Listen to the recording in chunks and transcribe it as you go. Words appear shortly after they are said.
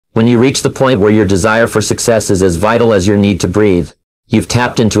When you reach the point where your desire for success is as vital as your need to breathe, you've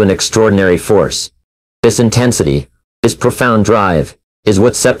tapped into an extraordinary force. This intensity, this profound drive, is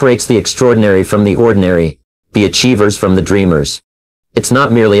what separates the extraordinary from the ordinary, the achievers from the dreamers. It's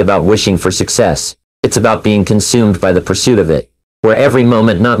not merely about wishing for success, it's about being consumed by the pursuit of it, where every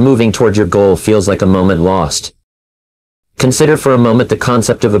moment not moving toward your goal feels like a moment lost. Consider for a moment the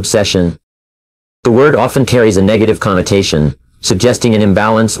concept of obsession. The word often carries a negative connotation, suggesting an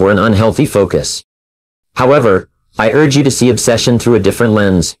imbalance or an unhealthy focus. However, I urge you to see obsession through a different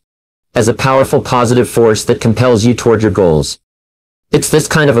lens, as a powerful positive force that compels you toward your goals. It's this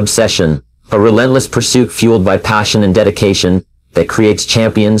kind of obsession, a relentless pursuit fueled by passion and dedication, that creates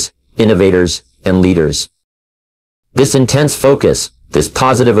champions, innovators, and leaders. This intense focus, this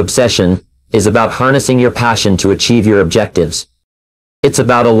positive obsession, is about harnessing your passion to achieve your objectives. It's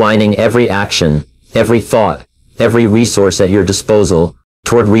about aligning every action, every thought, every resource at your disposal,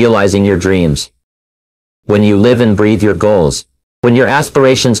 toward realizing your dreams. When you live and breathe your goals, when your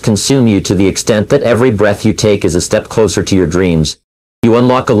aspirations consume you to the extent that every breath you take is a step closer to your dreams, you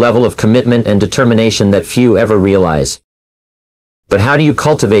unlock a level of commitment and determination that few ever realize. But how do you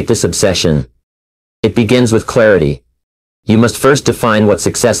cultivate this obsession? It begins with clarity. You must first define what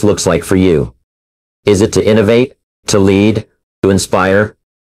success looks like for you. Is it to innovate, to lead, to inspire?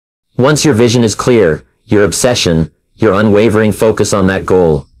 Once your vision is clear, your obsession, your unwavering focus on that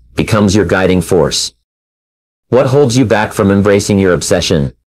goal, becomes your guiding force. What holds you back from embracing your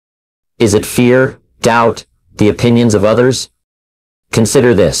obsession? Is it fear, doubt, the opinions of others?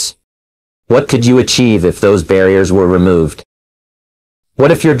 Consider this. What could you achieve if those barriers were removed?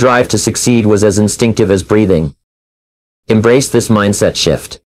 What if your drive to succeed was as instinctive as breathing? Embrace this mindset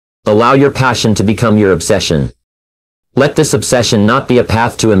shift. Allow your passion to become your obsession. Let this obsession not be a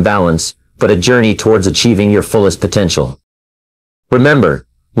path to imbalance, but a journey towards achieving your fullest potential. Remember,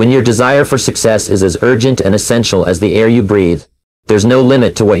 when your desire for success is as urgent and essential as the air you breathe, there's no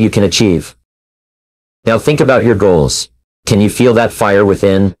limit to what you can achieve. Now think about your goals. Can you feel that fire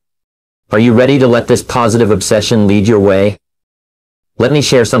within? Are you ready to let this positive obsession lead your way? Let me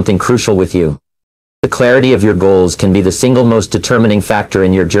share something crucial with you. The clarity of your goals can be the single most determining factor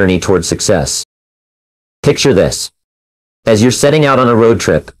in your journey toward success. Picture this. As you're setting out on a road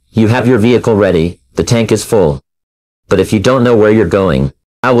trip, you have your vehicle ready, the tank is full. But if you don't know where you're going,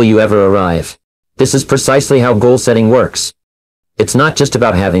 how will you ever arrive? This is precisely how goal setting works. It's not just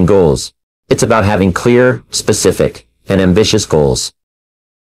about having goals. It's about having clear, specific, and ambitious goals.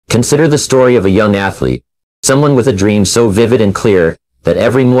 Consider the story of a young athlete, someone with a dream so vivid and clear that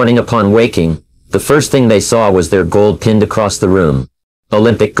every morning upon waking, the first thing they saw was their goal pinned across the room.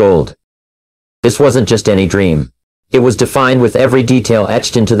 Olympic gold. This wasn't just any dream. It was defined with every detail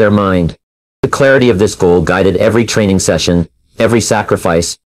etched into their mind. The clarity of this goal guided every training session, every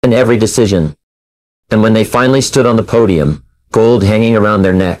sacrifice, and every decision. And when they finally stood on the podium, gold hanging around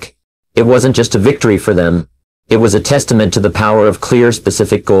their neck, it wasn't just a victory for them. It was a testament to the power of clear,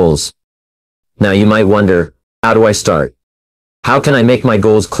 specific goals. Now you might wonder, how do I start? How can I make my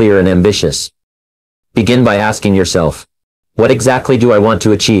goals clear and ambitious? Begin by asking yourself, what exactly do I want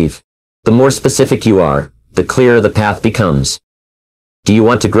to achieve? The more specific you are, the clearer the path becomes. Do you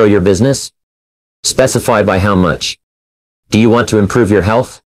want to grow your business? Specify by how much. Do you want to improve your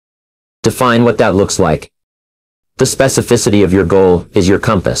health? Define what that looks like. The specificity of your goal is your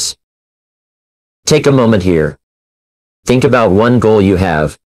compass. Take a moment here. Think about one goal you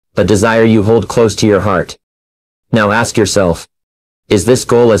have, a desire you hold close to your heart. Now ask yourself, is this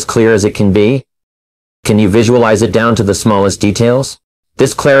goal as clear as it can be? Can you visualize it down to the smallest details?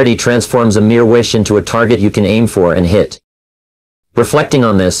 This clarity transforms a mere wish into a target you can aim for and hit. Reflecting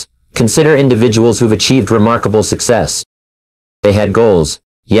on this, consider individuals who've achieved remarkable success. They had goals,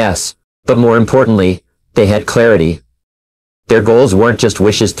 yes, but more importantly, they had clarity. Their goals weren't just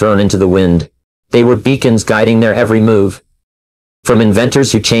wishes thrown into the wind. They were beacons guiding their every move. From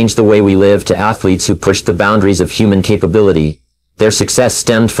inventors who changed the way we live to athletes who pushed the boundaries of human capability, their success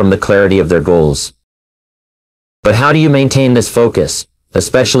stemmed from the clarity of their goals. But how do you maintain this focus,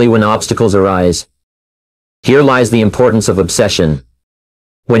 especially when obstacles arise? Here lies the importance of obsession.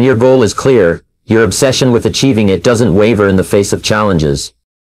 When your goal is clear, your obsession with achieving it doesn't waver in the face of challenges.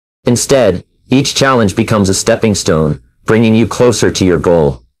 Instead, each challenge becomes a stepping stone, bringing you closer to your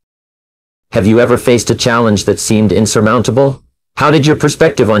goal. Have you ever faced a challenge that seemed insurmountable? How did your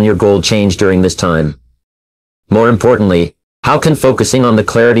perspective on your goal change during this time? More importantly, how can focusing on the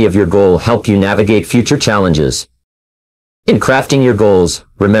clarity of your goal help you navigate future challenges? In crafting your goals,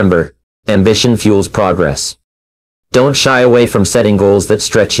 remember, ambition fuels progress. Don't shy away from setting goals that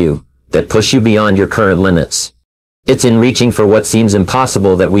stretch you, that push you beyond your current limits. It's in reaching for what seems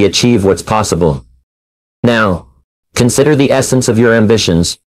impossible that we achieve what's possible. Now, consider the essence of your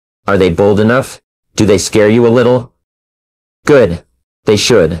ambitions. Are they bold enough? Do they scare you a little? Good. They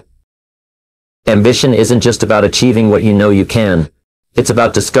should. Ambition isn't just about achieving what you know you can. It's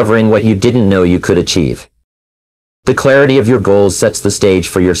about discovering what you didn't know you could achieve. The clarity of your goals sets the stage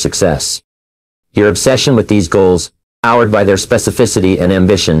for your success. Your obsession with these goals, powered by their specificity and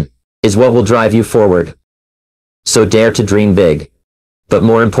ambition, is what will drive you forward. So dare to dream big. But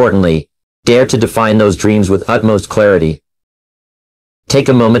more importantly, dare to define those dreams with utmost clarity. Take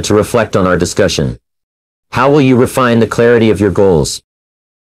a moment to reflect on our discussion. How will you refine the clarity of your goals?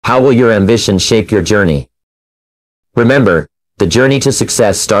 How will your ambition shape your journey? Remember, the journey to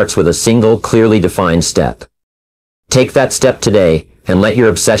success starts with a single, clearly defined step. Take that step today, and let your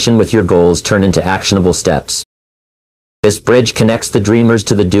obsession with your goals turn into actionable steps. This bridge connects the dreamers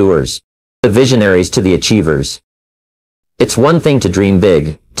to the doers, the visionaries to the achievers. It's one thing to dream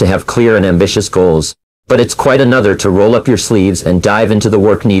big, to have clear and ambitious goals, but it's quite another to roll up your sleeves and dive into the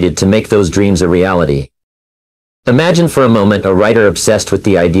work needed to make those dreams a reality. Imagine for a moment a writer obsessed with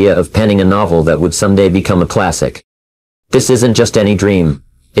the idea of penning a novel that would someday become a classic. This isn't just any dream.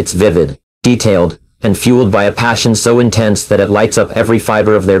 It's vivid, detailed, and fueled by a passion so intense that it lights up every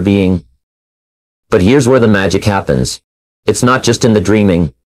fiber of their being. But here's where the magic happens. It's not just in the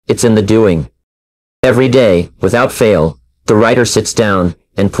dreaming, it's in the doing. Every day, without fail, the writer sits down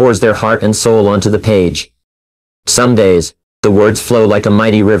and pours their heart and soul onto the page. Some days, the words flow like a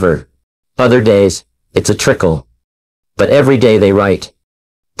mighty river. Other days, it's a trickle. But every day they write.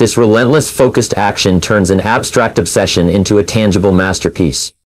 This relentless focused action turns an abstract obsession into a tangible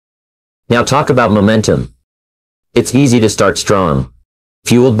masterpiece. Now talk about momentum. It's easy to start strong,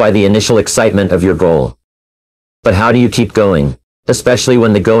 fueled by the initial excitement of your goal. But how do you keep going, especially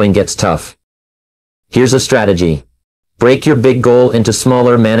when the going gets tough? Here's a strategy. Break your big goal into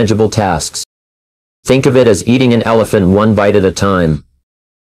smaller, manageable tasks. Think of it as eating an elephant one bite at a time.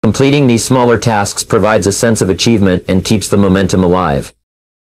 Completing these smaller tasks provides a sense of achievement and keeps the momentum alive.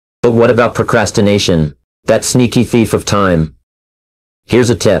 But what about procrastination, that sneaky thief of time? Here's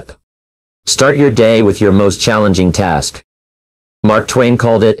a tip. Start your day with your most challenging task. Mark Twain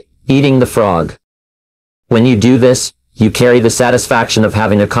called it, eating the frog. When you do this, you carry the satisfaction of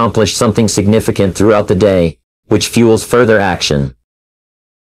having accomplished something significant throughout the day, which fuels further action.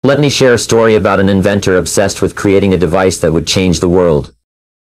 Let me share a story about an inventor obsessed with creating a device that would change the world.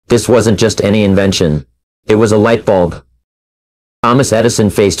 This wasn't just any invention. It was a light bulb. Thomas Edison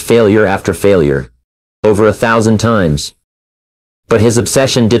faced failure after failure, over 1,000 times. But his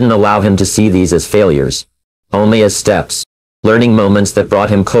obsession didn't allow him to see these as failures, only as steps, learning moments that brought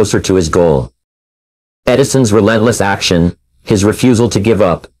him closer to his goal. Edison's relentless action, his refusal to give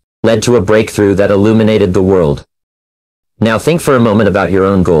up, led to a breakthrough that illuminated the world. Now think for a moment about your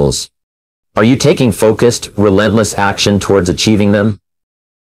own goals. Are you taking focused, relentless action towards achieving them?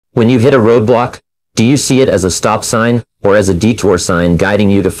 When you hit a roadblock, do you see it as a stop sign, or as a detour sign guiding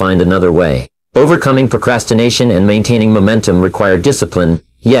you to find another way? Overcoming procrastination and maintaining momentum require discipline,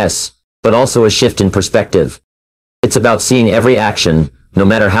 yes, but also a shift in perspective. It's about seeing every action, no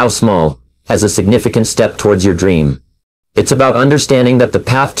matter how small, as a significant step towards your dream. It's about understanding that the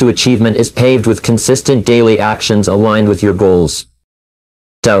path to achievement is paved with consistent daily actions aligned with your goals.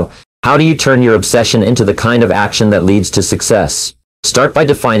 So, how do you turn your obsession into the kind of action that leads to success? Start by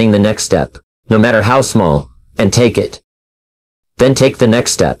defining the next step, no matter how small, and take it. Then take the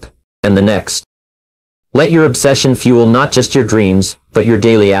next step, and the next. Let your obsession fuel not just your dreams, but your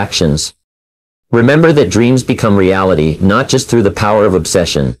daily actions. Remember that dreams become reality not just through the power of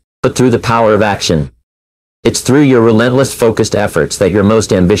obsession, but through the power of action. It's through your relentless focused efforts that your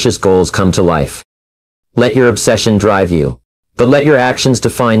most ambitious goals come to life. Let your obsession drive you, but let your actions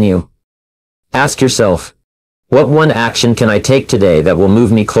define you. Ask yourself, what one action can I take today that will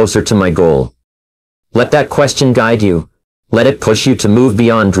move me closer to my goal? Let that question guide you. Let it push you to move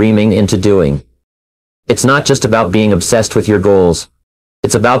beyond dreaming into doing. It's not just about being obsessed with your goals.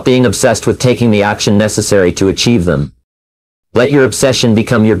 It's about being obsessed with taking the action necessary to achieve them. Let your obsession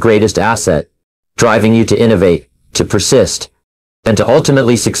become your greatest asset, driving you to innovate, to persist, and to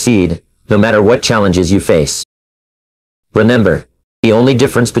ultimately succeed, no matter what challenges you face. Remember, the only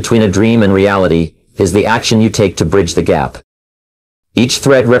difference between a dream and reality is the action you take to bridge the gap. Each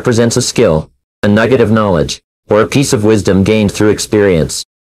thread represents a skill, a nugget of knowledge, or a piece of wisdom gained through experience.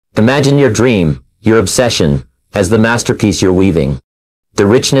 Imagine your dream, your obsession, as the masterpiece you're weaving. The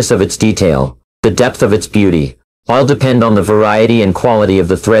richness of its detail, the depth of its beauty, all depend on the variety and quality of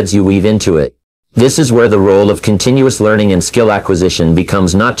the threads you weave into it. This is where the role of continuous learning and skill acquisition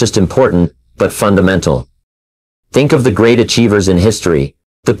becomes not just important, but fundamental. Think of the great achievers in history,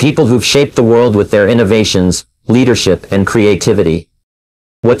 the people who've shaped the world with their innovations, leadership, and creativity.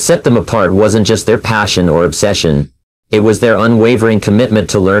 What set them apart wasn't just their passion or obsession, it was their unwavering commitment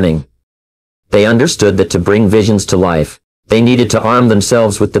to learning. They understood that to bring visions to life, they needed to arm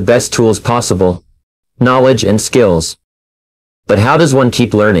themselves with the best tools possible, knowledge and skills. But how does one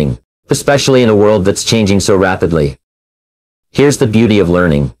keep learning, especially in a world that's changing so rapidly? Here's the beauty of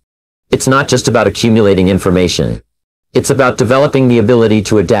learning. It's not just about accumulating information. It's about developing the ability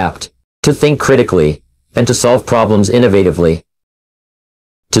to adapt, to think critically, and to solve problems innovatively.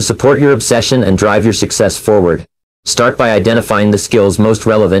 To support your obsession and drive your success forward, start by identifying the skills most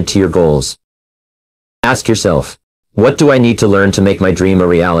relevant to your goals. Ask yourself, what do I need to learn to make my dream a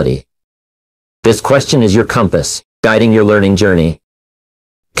reality? This question is your compass, guiding your learning journey.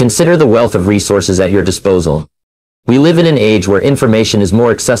 Consider the wealth of resources at your disposal. We live in an age where information is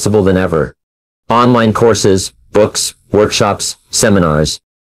more accessible than ever. Online courses, books, workshops, seminars.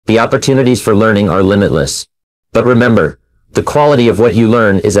 The opportunities for learning are limitless. But remember, the quality of what you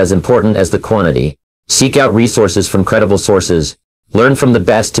learn is as important as the quantity. Seek out resources from credible sources. Learn from the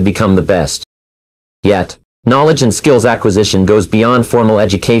best to become the best. Yet, knowledge and skills acquisition goes beyond formal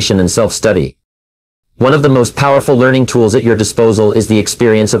education and self-study. One of the most powerful learning tools at your disposal is the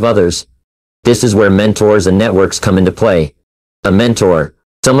experience of others. This is where mentors and networks come into play. A mentor,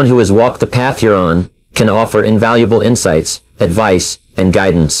 someone who has walked the path you're on, can offer invaluable insights, advice, and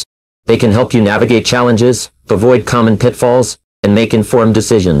guidance. They can help you navigate challenges, avoid common pitfalls, and make informed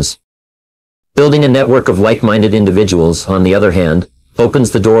decisions. Building a network of like-minded individuals, on the other hand,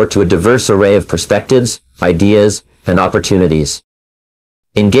 opens the door to a diverse array of perspectives, ideas, and opportunities.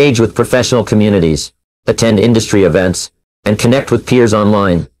 Engage with professional communities, attend industry events, and connect with peers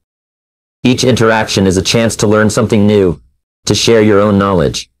online. Each interaction is a chance to learn something new, to share your own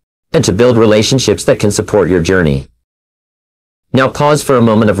knowledge, and to build relationships that can support your journey. Now pause for a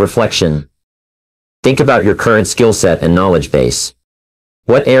moment of reflection. Think about your current skill set and knowledge base.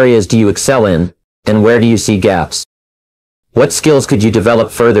 What areas do you excel in, and where do you see gaps? What skills could you develop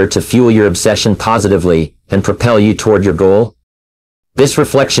further to fuel your obsession positively and propel you toward your goal? This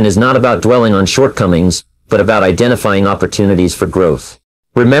reflection is not about dwelling on shortcomings, but about identifying opportunities for growth.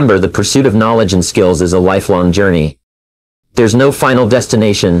 Remember, the pursuit of knowledge and skills is a lifelong journey. There's no final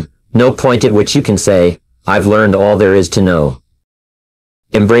destination, no point at which you can say, I've learned all there is to know.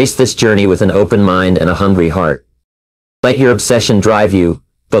 Embrace this journey with an open mind and a hungry heart. Let your obsession drive you,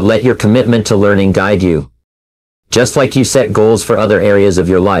 but let your commitment to learning guide you. Just like you set goals for other areas of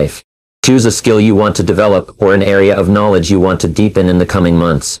your life, choose a skill you want to develop or an area of knowledge you want to deepen in the coming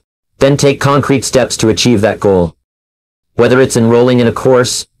months. Then take concrete steps to achieve that goal. Whether it's enrolling in a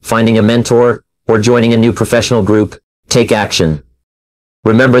course, finding a mentor, or joining a new professional group, take action.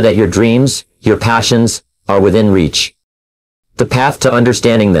 Remember that your dreams, your passions, are within reach. The path to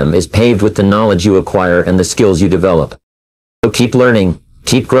understanding them is paved with the knowledge you acquire and the skills you develop. So keep learning,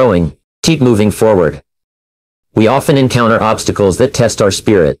 keep growing, keep moving forward. We often encounter obstacles that test our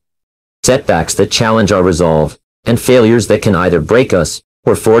spirit, setbacks that challenge our resolve, and failures that can either break us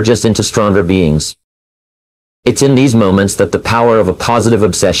or forge us into stronger beings. It's in these moments that the power of a positive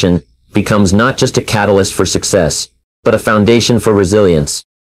obsession becomes not just a catalyst for success, but a foundation for resilience.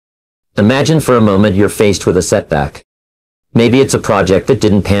 Imagine for a moment you're faced with a setback. Maybe it's a project that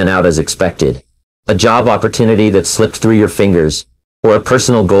didn't pan out as expected, a job opportunity that slipped through your fingers, or a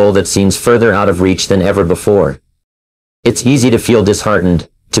personal goal that seems further out of reach than ever before. It's easy to feel disheartened,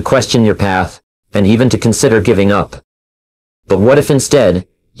 to question your path, and even to consider giving up. But what if instead,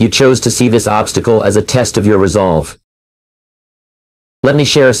 you chose to see this obstacle as a test of your resolve? Let me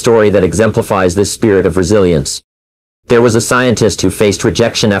share a story that exemplifies this spirit of resilience. There was a scientist who faced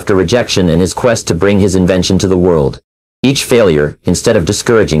rejection after rejection in his quest to bring his invention to the world. Each failure, instead of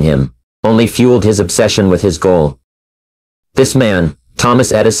discouraging him, only fueled his obsession with his goal. This man,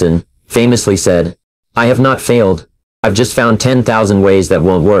 Thomas Edison, famously said, "I have not failed. I've just found 10,000 ways that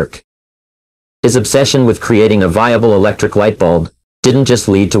won't work." His obsession with creating a viable electric light bulb didn't just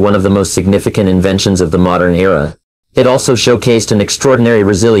lead to one of the most significant inventions of the modern era. It also showcased an extraordinary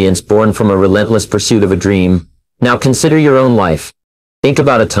resilience born from a relentless pursuit of a dream. Now consider your own life. Think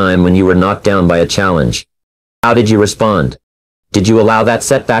about a time when you were knocked down by a challenge. How did you respond? Did you allow that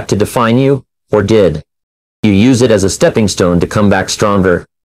setback to define you, or did you use it as a stepping stone to come back stronger?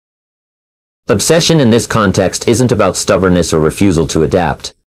 Obsession in this context isn't about stubbornness or refusal to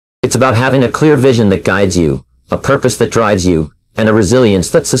adapt. It's about having a clear vision that guides you, a purpose that drives you, and a resilience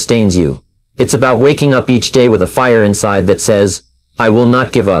that sustains you. It's about waking up each day with a fire inside that says, "I will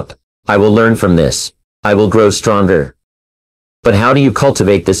not give up. I will learn from this. I will grow stronger." But how do you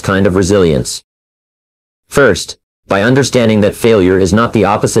cultivate this kind of resilience? First, by understanding that failure is not the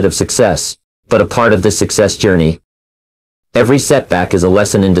opposite of success, but a part of the success journey. Every setback is a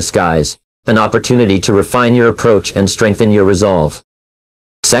lesson in disguise, an opportunity to refine your approach and strengthen your resolve.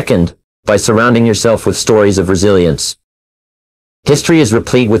 Second, by surrounding yourself with stories of resilience. History is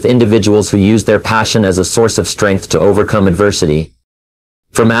replete with individuals who used their passion as a source of strength to overcome adversity.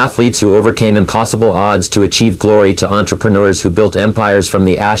 From athletes who overcame impossible odds to achieve glory to entrepreneurs who built empires from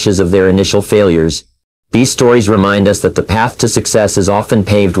the ashes of their initial failures, these stories remind us that the path to success is often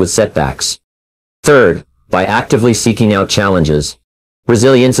paved with setbacks. Third, by actively seeking out challenges.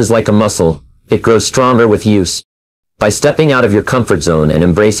 Resilience is like a muscle, it grows stronger with use. By stepping out of your comfort zone and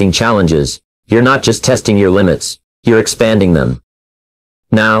embracing challenges, you're not just testing your limits, you're expanding them.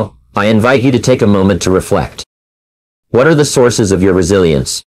 Now, I invite you to take a moment to reflect. What are the sources of your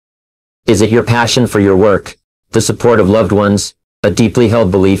resilience? Is it your passion for your work, the support of loved ones, a deeply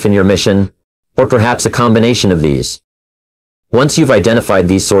held belief in your mission, or perhaps a combination of these? Once you've identified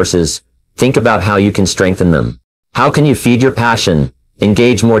these sources, think about how you can strengthen them. How can you feed your passion,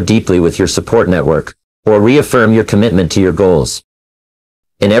 engage more deeply with your support network, or reaffirm your commitment to your goals?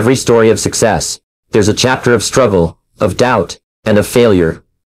 In every story of success, there's a chapter of struggle, of doubt, and of failure.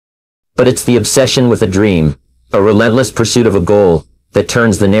 But it's the obsession with a dream, a relentless pursuit of a goal, that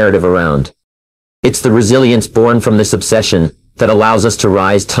turns the narrative around. It's the resilience born from this obsession that allows us to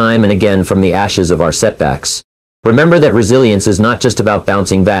rise time and again from the ashes of our setbacks. Remember that resilience is not just about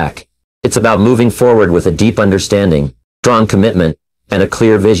bouncing back. It's about moving forward with a deep understanding, strong commitment, and a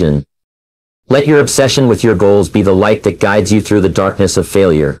clear vision. Let your obsession with your goals be the light that guides you through the darkness of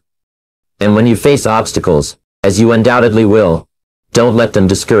failure. And when you face obstacles, as you undoubtedly will, don't let them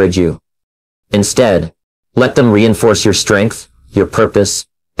discourage you. Instead, let them reinforce your strength, your purpose,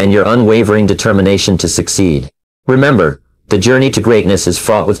 and your unwavering determination to succeed. Remember, the journey to greatness is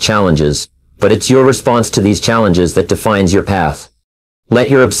fraught with challenges, but it's your response to these challenges that defines your path. Let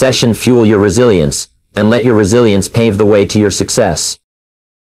your obsession fuel your resilience, and let your resilience pave the way to your success.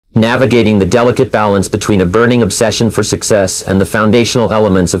 Navigating the delicate balance between a burning obsession for success and the foundational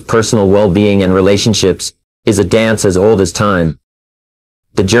elements of personal well-being and relationships is a dance as old as time.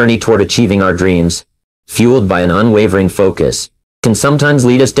 The journey toward achieving our dreams, fueled by an unwavering focus, can sometimes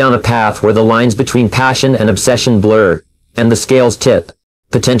lead us down a path where the lines between passion and obsession blur, and the scales tip,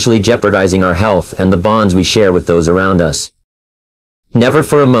 potentially jeopardizing our health and the bonds we share with those around us. Never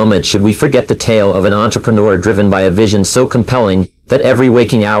for a moment should we forget the tale of an entrepreneur driven by a vision so compelling that every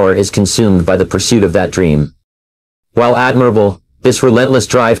waking hour is consumed by the pursuit of that dream. While admirable, this relentless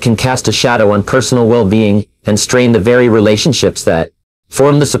drive can cast a shadow on personal well-being and strain the very relationships that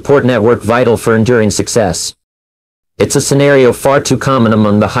form the support network vital for enduring success. It's a scenario far too common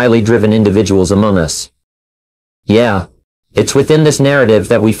among the highly driven individuals among us. Yeah, it's within this narrative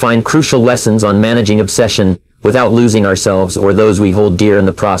that we find crucial lessons on managing obsession without losing ourselves or those we hold dear in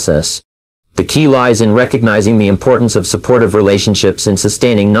the process. The key lies in recognizing the importance of supportive relationships in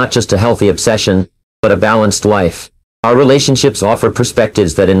sustaining not just a healthy obsession, but a balanced life. Our relationships offer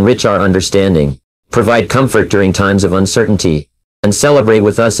perspectives that enrich our understanding, provide comfort during times of uncertainty, and celebrate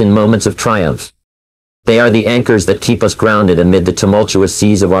with us in moments of triumph. They are the anchors that keep us grounded amid the tumultuous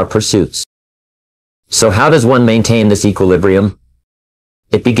seas of our pursuits. So how does one maintain this equilibrium?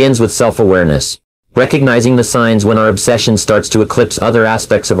 It begins with self-awareness, recognizing the signs when our obsession starts to eclipse other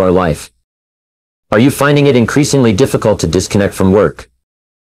aspects of our life. Are you finding it increasingly difficult to disconnect from work?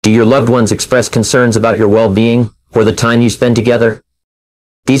 Do your loved ones express concerns about your well-being, or the time you spend together?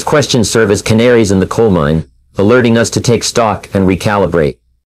 These questions serve as canaries in the coal mine, alerting us to take stock and recalibrate.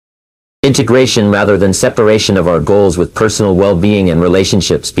 Integration rather than separation of our goals with personal well-being and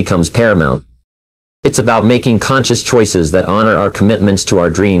relationships becomes paramount. It's about making conscious choices that honor our commitments to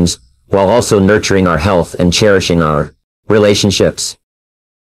our dreams, while also nurturing our health and cherishing our relationships.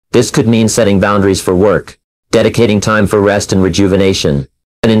 This could mean setting boundaries for work, dedicating time for rest and rejuvenation,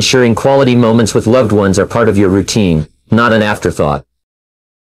 and ensuring quality moments with loved ones are part of your routine, not an afterthought.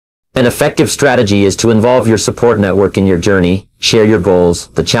 An effective strategy is to involve your support network in your journey, share your goals,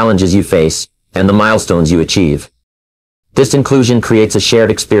 the challenges you face, and the milestones you achieve. This inclusion creates a shared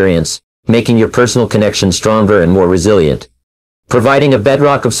experience, making your personal connection stronger and more resilient, providing a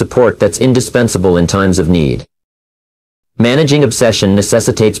bedrock of support that's indispensable in times of need. Managing obsession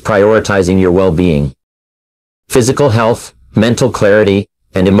necessitates prioritizing your well-being. Physical health, mental clarity,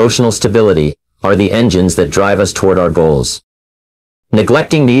 and emotional stability are the engines that drive us toward our goals.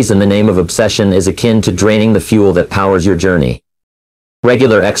 Neglecting these in the name of obsession is akin to draining the fuel that powers your journey.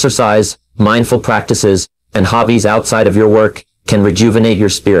 Regular exercise, mindful practices, and hobbies outside of your work can rejuvenate your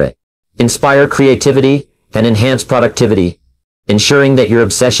spirit, inspire creativity, and enhance productivity, ensuring that your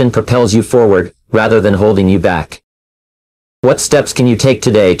obsession propels you forward rather than holding you back. What steps can you take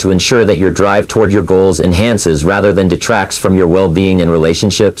today to ensure that your drive toward your goals enhances rather than detracts from your well-being and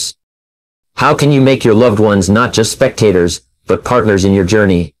relationships? How can you make your loved ones not just spectators, but partners in your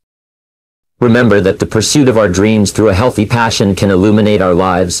journey? Remember that the pursuit of our dreams through a healthy passion can illuminate our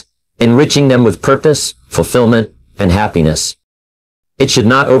lives, enriching them with purpose, fulfillment, and happiness. It should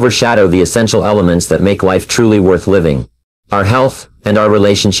not overshadow the essential elements that make life truly worth living: our health and our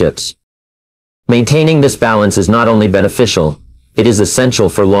relationships. Maintaining this balance is not only beneficial, it is essential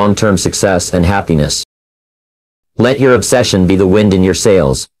for long-term success and happiness. Let your obsession be the wind in your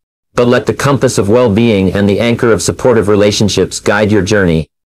sails, but let the compass of well-being and the anchor of supportive relationships guide your journey.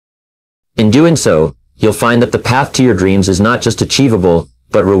 In doing so, you'll find that the path to your dreams is not just achievable,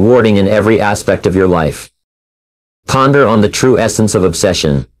 but rewarding in every aspect of your life. Ponder on the true essence of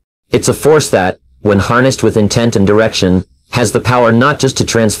obsession. It's a force that, when harnessed with intent and direction, has the power not just to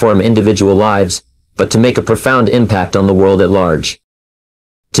transform individual lives, but to make a profound impact on the world at large.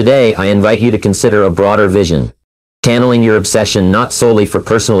 Today, I invite you to consider a broader vision, channeling your obsession not solely for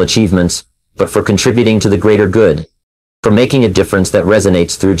personal achievements, but for contributing to the greater good, for making a difference that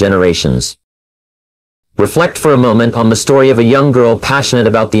resonates through generations. Reflect for a moment on the story of a young girl passionate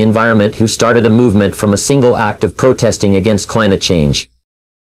about the environment who started a movement from a single act of protesting against climate change.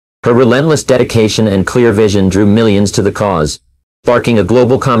 Her relentless dedication and clear vision drew millions to the cause, sparking a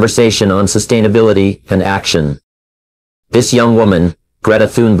global conversation on sustainability and action. This young woman, Greta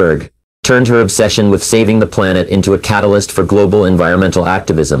Thunberg, turned her obsession with saving the planet into a catalyst for global environmental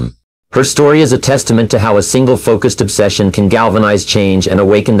activism. Her story is a testament to how a single focused obsession can galvanize change and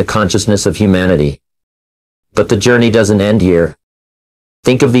awaken the consciousness of humanity. But the journey doesn't end here.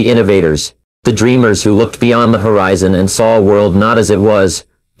 Think of the innovators, the dreamers who looked beyond the horizon and saw a world not as it was,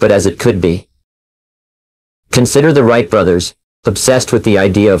 but as it could be. Consider the Wright brothers, obsessed with the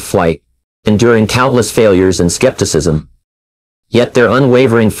idea of flight, enduring countless failures and skepticism. Yet their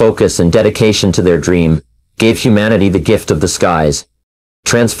unwavering focus and dedication to their dream gave humanity the gift of the skies,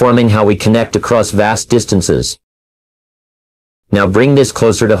 transforming how we connect across vast distances. Now bring this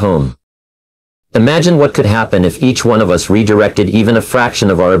closer to home. Imagine what could happen if each one of us redirected even a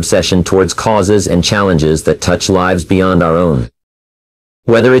fraction of our obsession towards causes and challenges that touch lives beyond our own.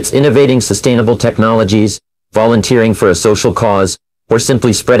 Whether it's innovating sustainable technologies, volunteering for a social cause, or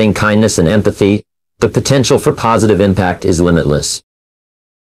simply spreading kindness and empathy, the potential for positive impact is limitless.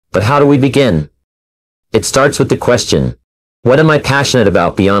 But how do we begin? It starts with the question, what am I passionate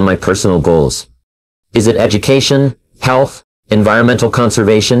about beyond my personal goals? Is it education, health, environmental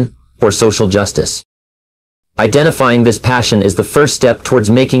conservation, or social justice? Identifying this passion is the first step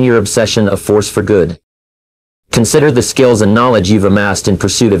towards making your obsession a force for good. Consider the skills and knowledge you've amassed in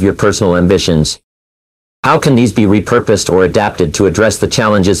pursuit of your personal ambitions. How can these be repurposed or adapted to address the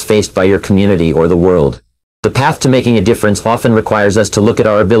challenges faced by your community or the world? The path to making a difference often requires us to look at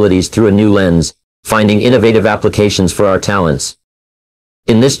our abilities through a new lens, finding innovative applications for our talents.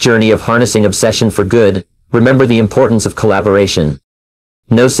 In this journey of harnessing obsession for good, remember the importance of collaboration.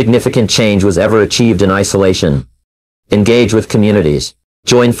 No significant change was ever achieved in isolation. Engage with communities,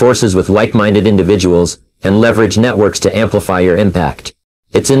 join forces with like-minded individuals, and leverage networks to amplify your impact.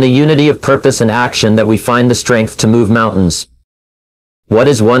 It's in the unity of purpose and action that we find the strength to move mountains. What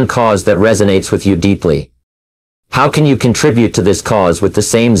is one cause that resonates with you deeply? How can you contribute to this cause with the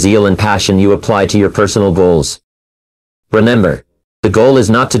same zeal and passion you apply to your personal goals? Remember, the goal is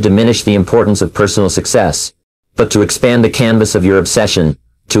not to diminish the importance of personal success, but to expand the canvas of your obsession,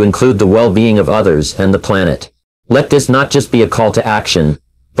 to include the well-being of others and the planet. Let this not just be a call to action,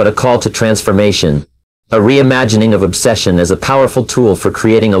 but a call to transformation, a reimagining of obsession as a powerful tool for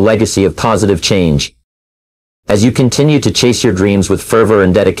creating a legacy of positive change. As you continue to chase your dreams with fervor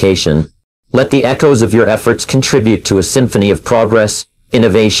and dedication, let the echoes of your efforts contribute to a symphony of progress,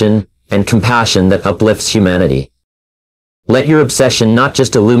 innovation, and compassion that uplifts humanity. Let your obsession not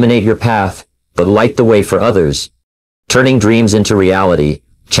just illuminate your path, but light the way for others, turning dreams into reality,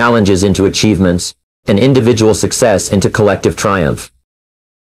 challenges into achievements, and individual success into collective triumph.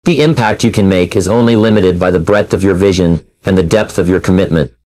 The impact you can make is only limited by the breadth of your vision and the depth of your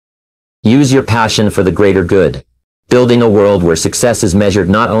commitment. Use your passion for the greater good, building a world where success is measured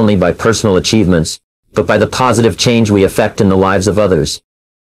not only by personal achievements, but by the positive change we effect in the lives of others.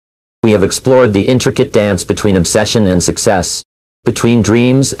 We have explored the intricate dance between obsession and success, between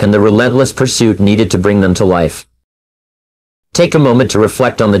dreams and the relentless pursuit needed to bring them to life. Take a moment to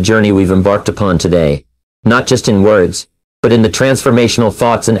reflect on the journey we've embarked upon today, not just in words, but in the transformational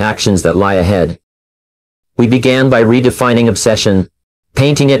thoughts and actions that lie ahead. We began by redefining obsession,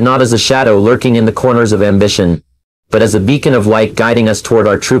 painting it not as a shadow lurking in the corners of ambition, but as a beacon of light guiding us toward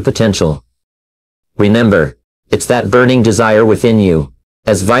our true potential. Remember, It's that burning desire within you,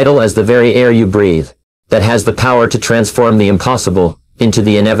 as vital as the very air you breathe, that has the power to transform the impossible into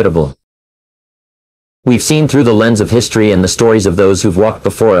the inevitable. We've seen through the lens of history and the stories of those who've walked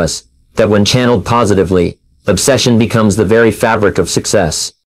before us, that when channeled positively, obsession becomes the very fabric of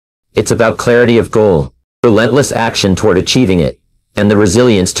success. It's about clarity of goal, relentless action toward achieving it, and the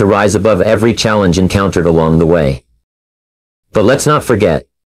resilience to rise above every challenge encountered along the way. But let's not forget,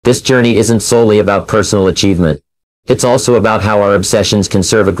 this journey isn't solely about personal achievement. It's also about how our obsessions can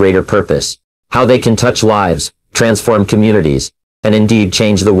serve a greater purpose, how they can touch lives, transform communities, and indeed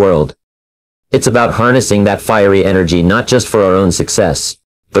change the world. It's about harnessing that fiery energy not just for our own success,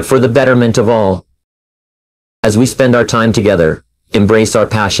 but for the betterment of all. As we spend our time together, embrace our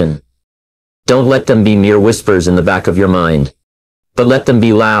passion. Don't let them be mere whispers in the back of your mind, but let them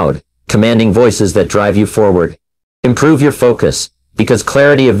be loud, commanding voices that drive you forward. Improve your focus, because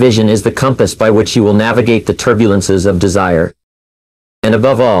clarity of vision is the compass by which you will navigate the turbulences of desire. And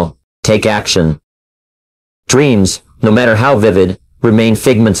above all, take action. Dreams, no matter how vivid, remain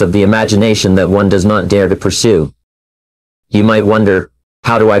figments of the imagination that one does not dare to pursue. You might wonder,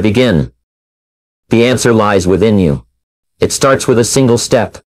 how do I begin? The answer lies within you. It starts with a single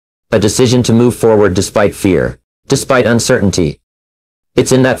step, a decision to move forward despite fear, despite uncertainty.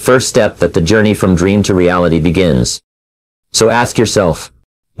 It's in that first step that the journey from dream to reality begins. So ask yourself,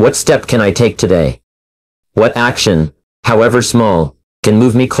 what step can I take today? What action, however small, can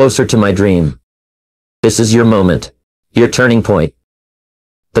move me closer to my dream? This is your moment, your turning point.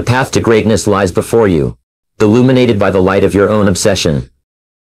 The path to greatness lies before you, illuminated by the light of your own obsession.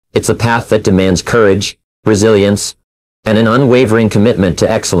 It's a path that demands courage, resilience, and an unwavering commitment to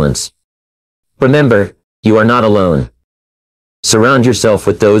excellence. Remember, you are not alone. Surround yourself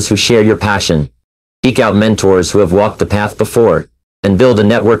with those who share your passion. Seek out mentors who have walked the path before, and build a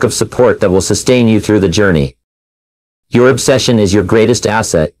network of support that will sustain you through the journey. Your obsession is your greatest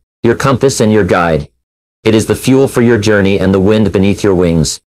asset, your compass and your guide. It is the fuel for your journey and the wind beneath your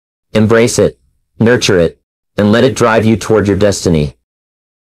wings. Embrace it, nurture it, and let it drive you toward your destiny.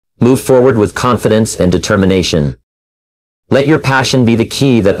 Move forward with confidence and determination. Let your passion be the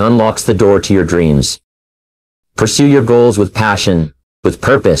key that unlocks the door to your dreams. Pursue your goals with passion, with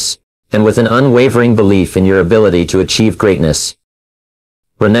purpose, and with an unwavering belief in your ability to achieve greatness.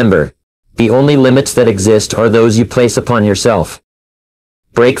 Remember, the only limits that exist are those you place upon yourself.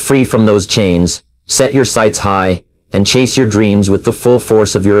 Break free from those chains, set your sights high, and chase your dreams with the full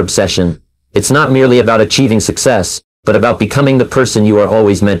force of your obsession. It's not merely about achieving success, but about becoming the person you are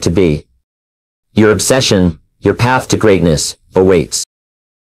always meant to be. Your obsession, your path to greatness, awaits.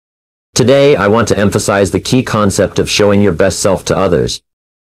 Today, I want to emphasize the key concept of showing your best self to others.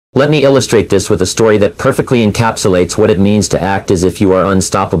 Let me illustrate this with a story that perfectly encapsulates what it means to act as if you are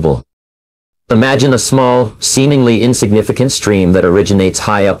unstoppable. Imagine a small, seemingly insignificant stream that originates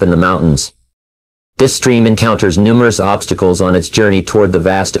high up in the mountains. This stream encounters numerous obstacles on its journey toward the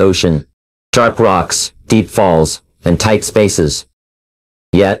vast ocean. Sharp rocks, deep falls, and tight spaces.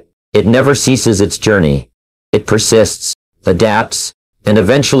 Yet, it never ceases its journey. It persists, adapts, and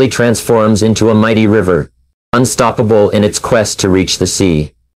eventually transforms into a mighty river, unstoppable in its quest to reach the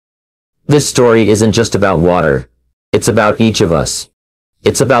sea. This story isn't just about water. It's about each of us.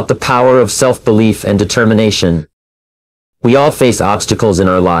 It's about the power of self-belief and determination. We all face obstacles in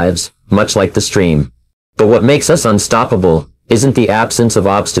our lives, much like the stream. But what makes us unstoppable isn't the absence of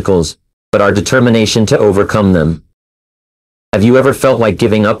obstacles, but our determination to overcome them. Have you ever felt like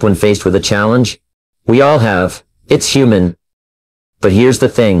giving up when faced with a challenge? We all have. It's human. But here's the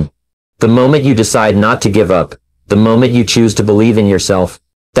thing. The moment you decide not to give up, the moment you choose to believe in yourself,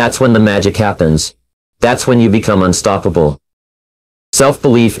 that's when the magic happens. That's when you become unstoppable.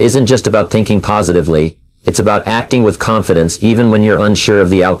 Self-belief isn't just about thinking positively, it's about acting with confidence even when you're unsure of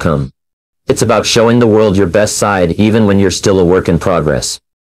the outcome. It's about showing the world your best side even when you're still a work in progress.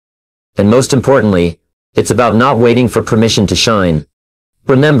 And most importantly, it's about not waiting for permission to shine.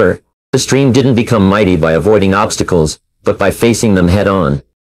 Remember, the stream didn't become mighty by avoiding obstacles, but by facing them head-on.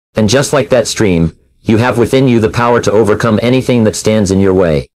 And just like that stream, you have within you the power to overcome anything that stands in your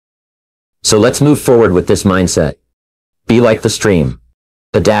way. So let's move forward with this mindset. Be like the stream.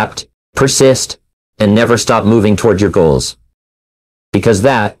 Adapt, persist, and never stop moving toward your goals. Because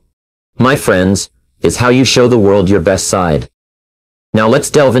that, my friends, is how you show the world your best side. Now let's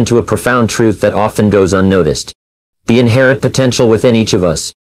delve into a profound truth that often goes unnoticed. The inherent potential within each of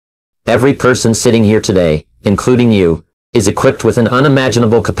us. Every person sitting here today, including you, is equipped with an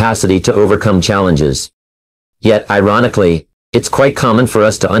unimaginable capacity to overcome challenges. Yet, ironically, it's quite common for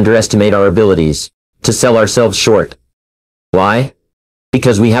us to underestimate our abilities, to sell ourselves short. Why?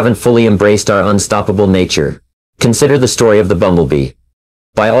 Because we haven't fully embraced our unstoppable nature. Consider the story of the bumblebee.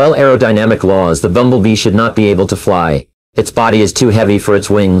 By all aerodynamic laws, the bumblebee should not be able to fly. Its body is too heavy for its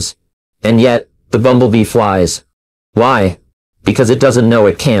wings. And yet, the bumblebee flies. Why? Because it doesn't know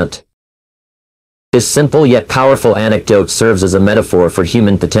it can't. This simple yet powerful anecdote serves as a metaphor for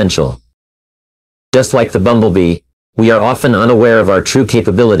human potential. Just like the bumblebee, we are often unaware of our true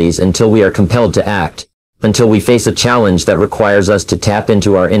capabilities until we are compelled to act, until we face a challenge that requires us to tap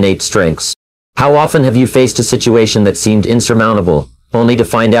into our innate strengths. How often have you faced a situation that seemed insurmountable, only to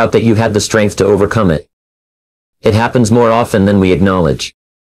find out that you had the strength to overcome it? It happens more often than we acknowledge.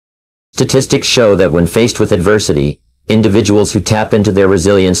 Statistics show that when faced with adversity, individuals who tap into their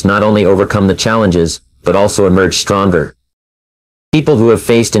resilience not only overcome the challenges, but also emerge stronger. People who have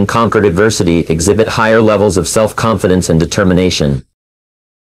faced and conquered adversity exhibit higher levels of self-confidence and determination.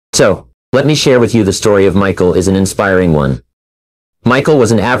 So, let me share with you the story of Michael is an inspiring one. Michael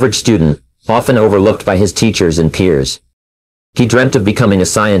was an average student, often overlooked by his teachers and peers. He dreamt of becoming a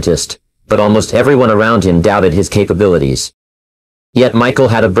scientist, but almost everyone around him doubted his capabilities. Yet Michael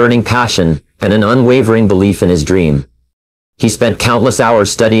had a burning passion and an unwavering belief in his dream. He spent countless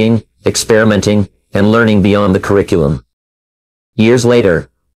hours studying, experimenting, and learning beyond the curriculum. Years later,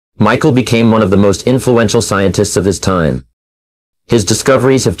 Michael became one of the most influential scientists of his time. His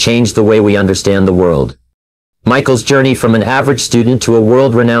discoveries have changed the way we understand the world. Michael's journey from an average student to a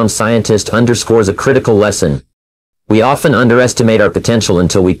world-renowned scientist underscores a critical lesson. We often underestimate our potential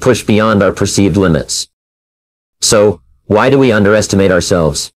until we push beyond our perceived limits. So, why do we underestimate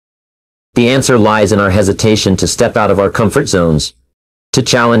ourselves? The answer lies in our hesitation to step out of our comfort zones, to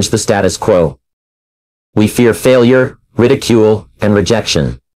challenge the status quo. We fear failure, ridicule, and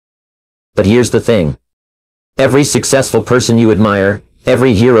rejection. But here's the thing. Every successful person you admire,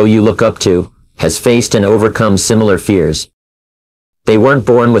 every hero you look up to, has faced and overcome similar fears. They weren't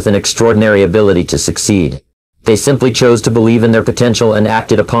born with an extraordinary ability to succeed. They simply chose to believe in their potential and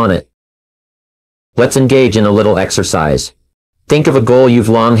acted upon it. Let's engage in a little exercise. Think of a goal you've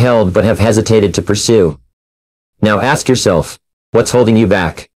long held but have hesitated to pursue. Now ask yourself, what's holding you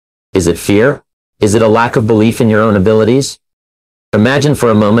back? Is it fear? Is it a lack of belief in your own abilities? Imagine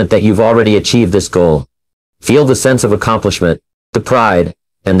for a moment that you've already achieved this goal. Feel the sense of accomplishment, the pride,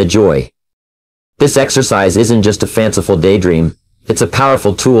 and the joy. This exercise isn't just a fanciful daydream, it's a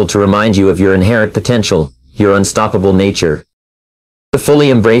powerful tool to remind you of your inherent potential, your unstoppable nature. To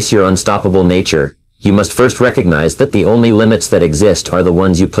fully embrace your unstoppable nature, you must first recognize that the only limits that exist are the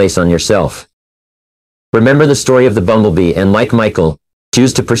ones you place on yourself. Remember the story of the bumblebee and, like Michael,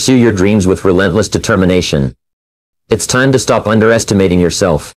 choose to pursue your dreams with relentless determination. It's time to stop underestimating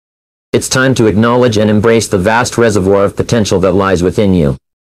yourself. It's time to acknowledge and embrace the vast reservoir of potential that lies within you.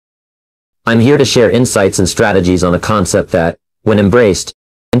 I'm here to share insights and strategies on a concept that, when embraced,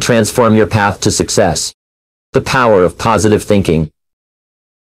 can transform your path to success. The power of positive thinking.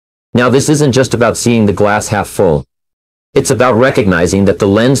 Now, this isn't just about seeing the glass half full. It's about recognizing that the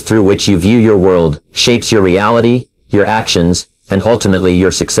lens through which you view your world shapes your reality, your actions, and ultimately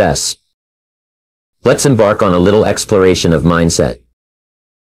your success. Let's embark on a little exploration of mindset.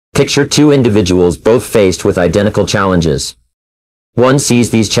 Picture two individuals both faced with identical challenges. One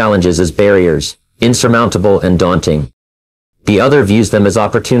sees these challenges as barriers, insurmountable and daunting. The other views them as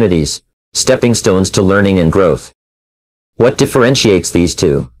opportunities, stepping stones to learning and growth. What differentiates these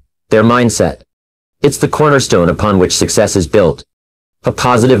two? Their mindset. It's the cornerstone upon which success is built. A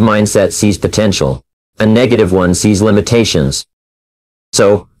positive mindset sees potential. A negative one sees limitations.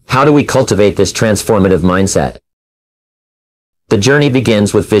 So, how do we cultivate this transformative mindset? The journey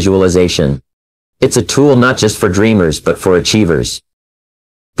begins with visualization. It's a tool not just for dreamers but for achievers.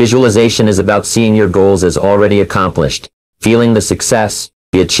 Visualization is about seeing your goals as already accomplished, feeling the success,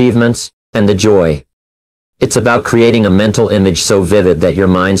 the achievements, and the joy. It's about creating a mental image so vivid that your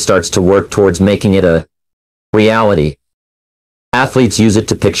mind starts to work towards making it a reality. Athletes use it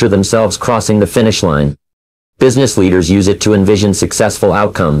to picture themselves crossing the finish line. Business leaders use it to envision successful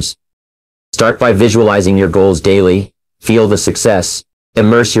outcomes. Start by visualizing your goals daily, feel the success,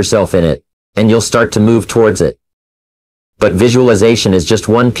 immerse yourself in it, and you'll start to move towards it. But visualization is just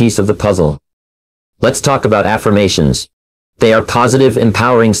one piece of the puzzle. Let's talk about affirmations. They are positive,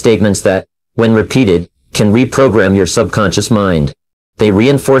 empowering statements that, when repeated, can reprogram your subconscious mind. They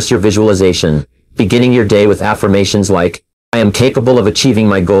reinforce your visualization, beginning your day with affirmations like, I am capable of achieving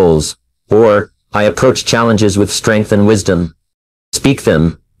my goals, or, I approach challenges with strength and wisdom. Speak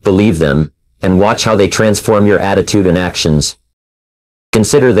them, believe them, and watch how they transform your attitude and actions.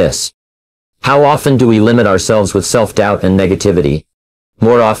 Consider this. How often do we limit ourselves with self-doubt and negativity?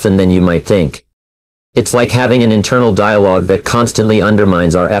 More often than you might think. It's like having an internal dialogue that constantly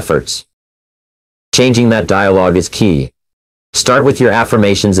undermines our efforts. Changing that dialogue is key. Start with your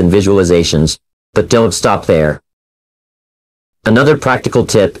affirmations and visualizations, but don't stop there. Another practical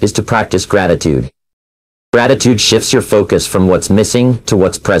tip is to practice gratitude. Gratitude shifts your focus from what's missing to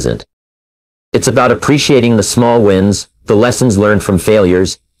what's present. It's about appreciating the small wins, the lessons learned from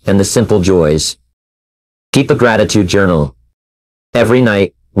failures, and the simple joys. Keep a gratitude journal. Every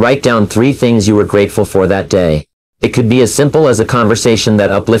night, write down 3 things you were grateful for that day. It could be as simple as a conversation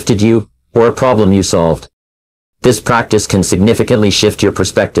that uplifted you, or a problem you solved. This practice can significantly shift your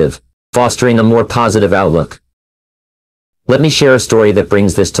perspective, fostering a more positive outlook. Let me share a story that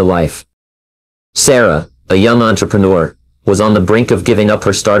brings this to life. Sarah, a young entrepreneur, was on the brink of giving up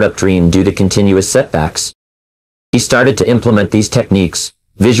her startup dream due to continuous setbacks. She started to implement these techniques,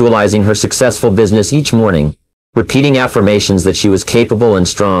 visualizing her successful business each morning, repeating affirmations that she was capable and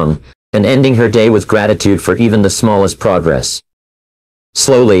strong, and ending her day with gratitude for even the smallest progress.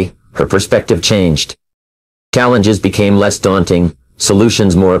 Slowly, her perspective changed. Challenges became less daunting,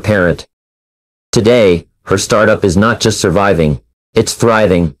 solutions more apparent. Today, her startup is not just surviving, it's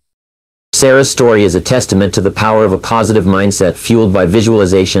thriving. Sarah's story is a testament to the power of a positive mindset fueled by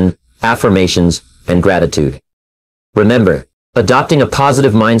visualization, affirmations, and gratitude. Remember, adopting a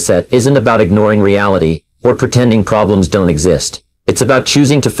positive mindset isn't about ignoring reality or pretending problems don't exist. It's about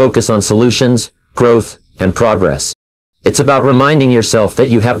choosing to focus on solutions, growth, and progress. It's about reminding yourself that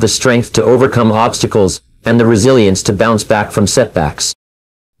you have the strength to overcome obstacles and the resilience to bounce back from setbacks.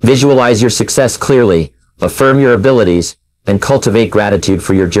 Visualize your success clearly, affirm your abilities, and cultivate gratitude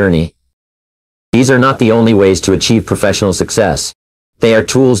for your journey. These are not the only ways to achieve professional success. They are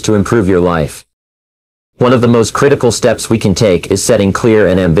tools to improve your life. One of the most critical steps we can take is setting clear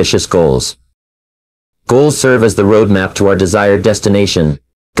and ambitious goals. Goals serve as the roadmap to our desired destination,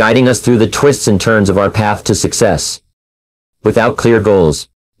 guiding us through the twists and turns of our path to success. Without clear goals,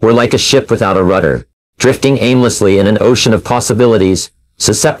 we're like a ship without a rudder, drifting aimlessly in an ocean of possibilities,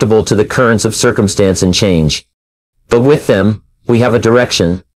 susceptible to the currents of circumstance and change. But with them, we have a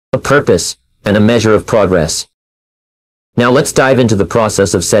direction, a purpose, and a measure of progress. Now let's dive into the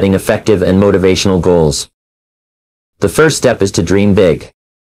process of setting effective and motivational goals. The first step is to dream big.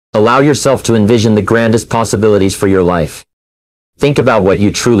 Allow yourself to envision the grandest possibilities for your life. Think about what you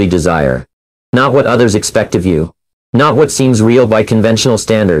truly desire. Not what others expect of you. Not what seems real by conventional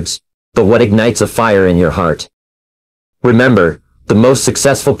standards, but what ignites a fire in your heart. Remember, the most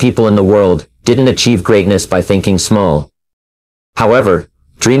successful people in the world didn't achieve greatness by thinking small. However,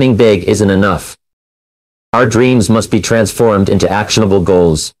 dreaming big isn't enough. Our dreams must be transformed into actionable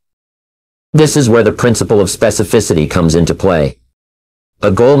goals. This is where the principle of specificity comes into play. A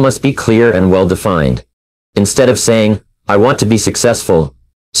goal must be clear and well-defined. Instead of saying, "I want to be successful,"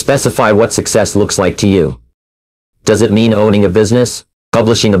 specify what success looks like to you. Does it mean owning a business,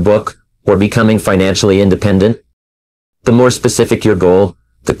 publishing a book, or becoming financially independent? The more specific your goal,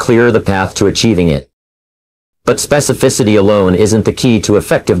 the clearer the path to achieving it. But specificity alone isn't the key to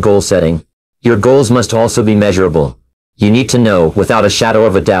effective goal setting. Your goals must also be measurable. You need to know, without a shadow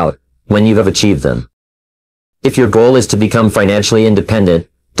of a doubt, when you have achieved them. If your goal is to become financially independent,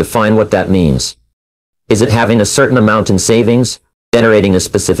 define what that means. Is it having a certain amount in savings, generating a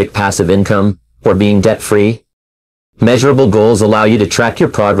specific passive income, or being debt-free? Measurable goals allow you to track your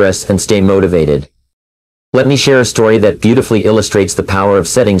progress and stay motivated. Let me share a story that beautifully illustrates the power of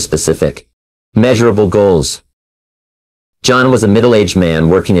setting specific, measurable goals. John was a middle-aged man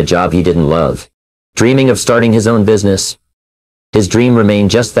working a job he didn't love, dreaming of starting his own business. His dream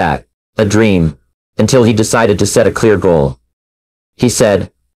remained just that, a dream, until he decided to set a clear goal. He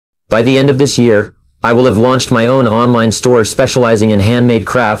said, "By the end of this year, I will have launched my own online store specializing in handmade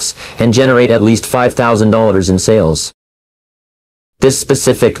crafts and generate at least $5,000 in sales." This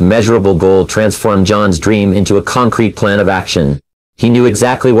specific, measurable goal transformed John's dream into a concrete plan of action. He knew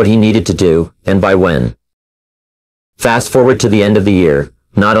exactly what he needed to do, and by when. Fast forward to the end of the year,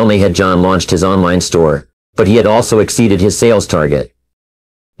 not only had John launched his online store, but he had also exceeded his sales target.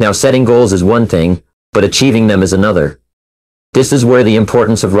 Now, setting goals is one thing, but achieving them is another. This is where the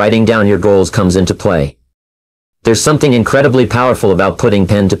importance of writing down your goals comes into play. There's something incredibly powerful about putting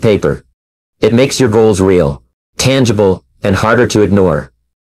pen to paper. It makes your goals real, tangible, and harder to ignore.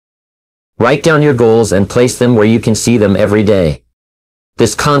 Write down your goals and place them where you can see them every day.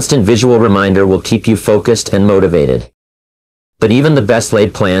 This constant visual reminder will keep you focused and motivated. But even the best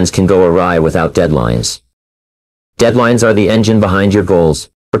laid plans can go awry without deadlines. Deadlines are the engine behind your goals,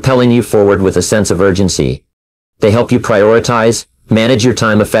 propelling you forward with a sense of urgency. They help you prioritize, manage your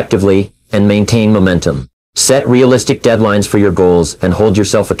time effectively, and maintain momentum. Set realistic deadlines for your goals and hold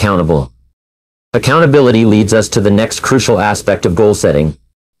yourself accountable. Accountability leads us to the next crucial aspect of goal setting: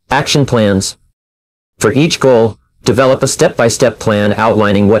 action plans. For each goal, develop a step-by-step plan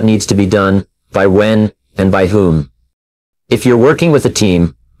outlining what needs to be done, by when, and by whom. If you're working with a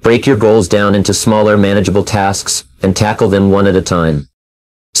team, break your goals down into smaller manageable tasks and tackle them one at a time.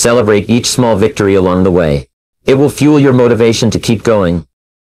 Celebrate each small victory along the way. It will fuel your motivation to keep going.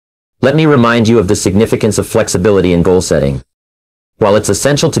 Let me remind you of the significance of flexibility in goal setting. While it's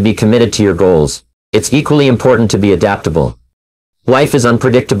essential to be committed to your goals, it's equally important to be adaptable. Life is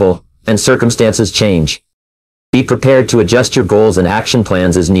unpredictable, and circumstances change. Be prepared to adjust your goals and action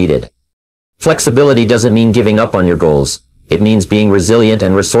plans as needed. Flexibility doesn't mean giving up on your goals. It means being resilient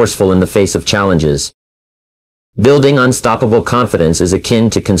and resourceful in the face of challenges. Building unstoppable confidence is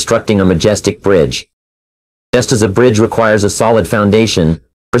akin to constructing a majestic bridge. Just as a bridge requires a solid foundation,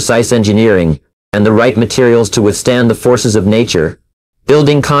 precise engineering, and the right materials to withstand the forces of nature,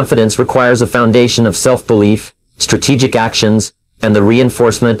 building confidence requires a foundation of self-belief, strategic actions, and the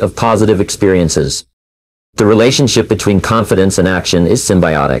reinforcement of positive experiences. The relationship between confidence and action is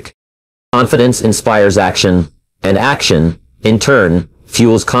symbiotic. Confidence inspires action, and action, in turn,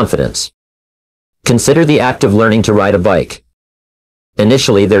 fuels confidence. Consider the act of learning to ride a bike.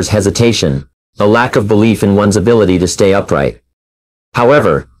 Initially, there's hesitation, a lack of belief in one's ability to stay upright.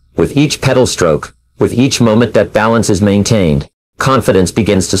 However, with each pedal stroke, with each moment that balance is maintained, confidence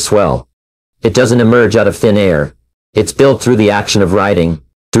begins to swell. It doesn't emerge out of thin air. It's built through the action of riding,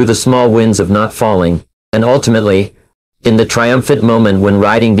 through the small wins of not falling, and ultimately, in the triumphant moment when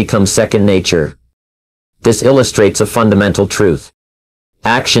riding becomes second nature. This illustrates a fundamental truth.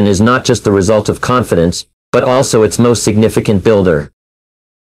 Action is not just the result of confidence, but also its most significant builder.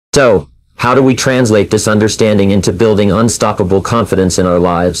 So, how do we translate this understanding into building unstoppable confidence in our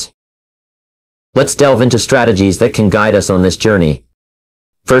lives? Let's delve into strategies that can guide us on this journey.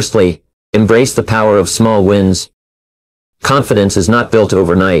 Firstly, embrace the power of small wins. Confidence is not built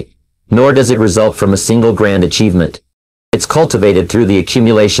overnight, nor does it result from a single grand achievement. It's cultivated through the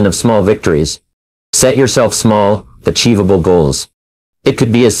accumulation of small victories. Set yourself small, achievable goals. It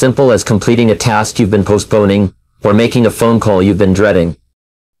could be as simple as completing a task you've been postponing, or making a phone call you've been dreading.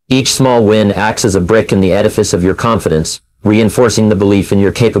 Each small win acts as a brick in the edifice of your confidence, reinforcing the belief in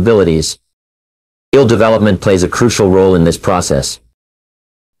your capabilities. Skill development plays a crucial role in this process.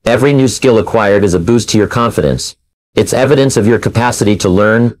 Every new skill acquired is a boost to your confidence. It's evidence of your capacity to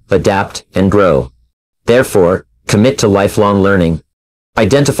learn, adapt, and grow. Therefore, commit to lifelong learning.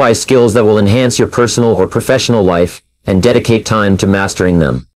 Identify skills that will enhance your personal or professional life, and dedicate time to mastering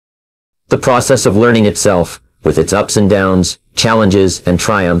them. The process of learning itself, with its ups and downs, challenges, and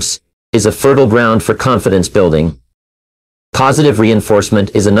triumphs, is a fertile ground for confidence building. Positive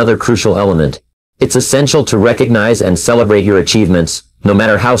reinforcement is another crucial element. It's essential to recognize and celebrate your achievements, no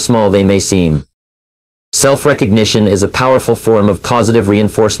matter how small they may seem. Self-recognition is a powerful form of positive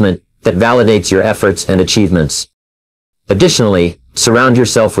reinforcement that validates your efforts and achievements. Additionally, surround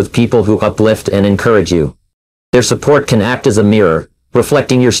yourself with people who uplift and encourage you. Their support can act as a mirror,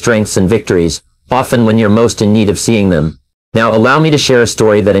 reflecting your strengths and victories, often when you're most in need of seeing them. Now allow me to share a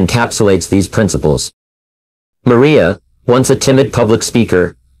story that encapsulates these principles. Maria, once a timid public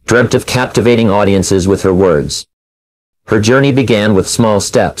speaker, dreamt of captivating audiences with her words. Her journey began with small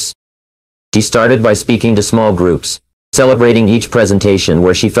steps. She started by speaking to small groups, celebrating each presentation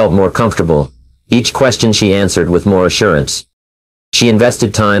where she felt more comfortable, each question she answered with more assurance. She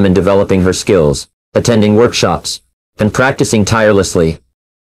invested time in developing her skills, attending workshops, and practicing tirelessly.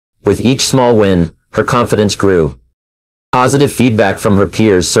 With each small win, her confidence grew. Positive feedback from her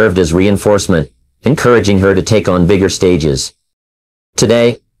peers served as reinforcement, encouraging her to take on bigger stages.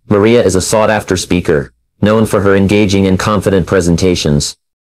 Today, Maria is a sought-after speaker, known for her engaging and confident presentations.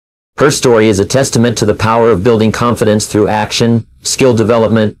 Her story is a testament to the power of building confidence through action, skill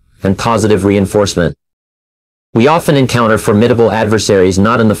development, and positive reinforcement. We often encounter formidable adversaries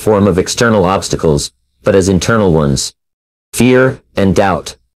not in the form of external obstacles, but as internal ones. Fear and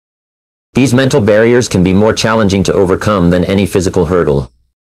doubt. These mental barriers can be more challenging to overcome than any physical hurdle.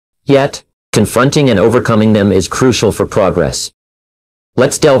 Yet, confronting and overcoming them is crucial for progress.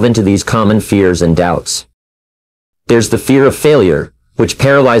 Let's delve into these common fears and doubts. There's the fear of failure, which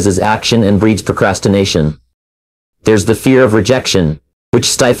paralyzes action and breeds procrastination. There's the fear of rejection, which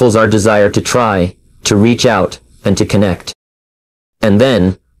stifles our desire to try, to reach out, and to connect. And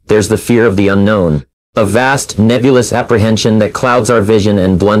then, there's the fear of the unknown, a vast, nebulous apprehension that clouds our vision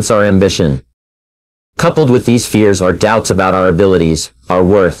and blunts our ambition. Coupled with these fears are doubts about our abilities, our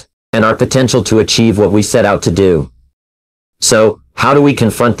worth, and our potential to achieve what we set out to do. So, how do we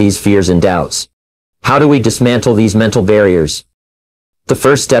confront these fears and doubts? How do we dismantle these mental barriers? The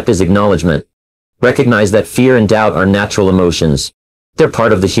first step is acknowledgement. Recognize that fear and doubt are natural emotions. They're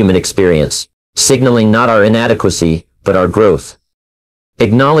part of the human experience. signaling not our inadequacy, but our growth.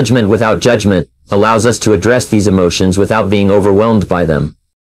 Acknowledgement without judgment allows us to address these emotions without being overwhelmed by them.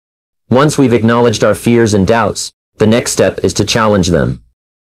 Once we've acknowledged our fears and doubts, the next step is to challenge them.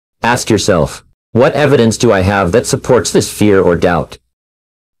 Ask yourself, what evidence do I have that supports this fear or doubt?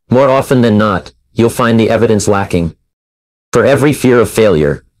 More often than not, you'll find the evidence lacking. For every fear of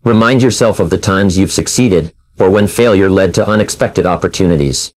failure, remind yourself of the times you've succeeded, or when failure led to unexpected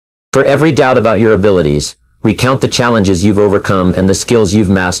opportunities. For every doubt about your abilities, recount the challenges you've overcome and the skills you've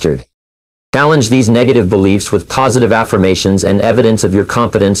mastered. Challenge these negative beliefs with positive affirmations and evidence of your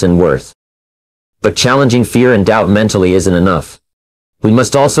competence and worth. But challenging fear and doubt mentally isn't enough. We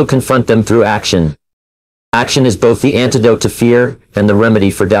must also confront them through action. Action is both the antidote to fear and the remedy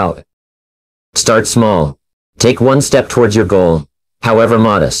for doubt. Start small. Take one step towards your goal, however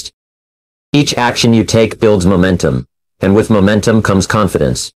modest. Each action you take builds momentum, and with momentum comes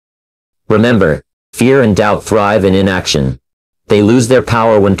confidence. Remember, fear and doubt thrive in inaction. They lose their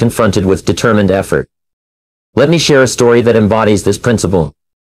power when confronted with determined effort. Let me share a story that embodies this principle.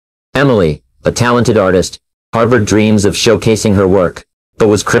 Emily, a talented artist, harbored dreams of showcasing her work, but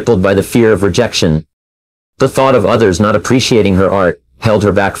was crippled by the fear of rejection. The thought of others not appreciating her art held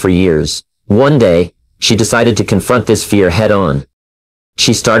her back for years. One day, she decided to confront this fear head-on.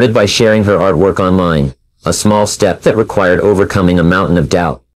 She started by sharing her artwork online, a small step that required overcoming a mountain of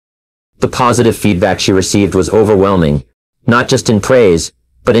doubt. The positive feedback she received was overwhelming, not just in praise,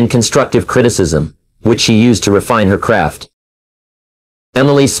 but in constructive criticism, which she used to refine her craft.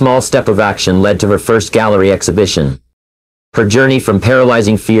 Emily's small step of action led to her first gallery exhibition. Her journey from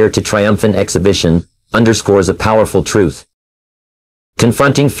paralyzing fear to triumphant exhibition underscores a powerful truth.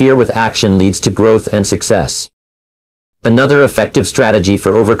 Confronting fear with action leads to growth and success. Another effective strategy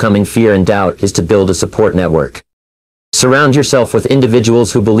for overcoming fear and doubt is to build a support network. Surround yourself with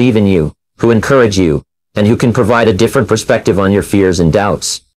individuals who believe in you, who encourage you, and who can provide a different perspective on your fears and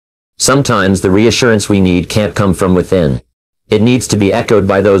doubts. Sometimes the reassurance we need can't come from within. It needs to be echoed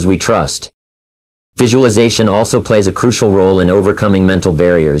by those we trust. Visualization also plays a crucial role in overcoming mental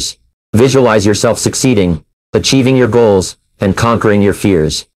barriers. Visualize yourself succeeding, achieving your goals, and conquering your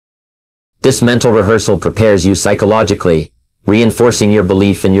fears. This mental rehearsal prepares you psychologically, reinforcing your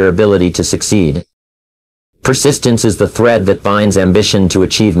belief in your ability to succeed. Persistence is the thread that binds ambition to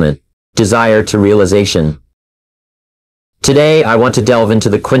achievement, desire to realization. Today I want to delve into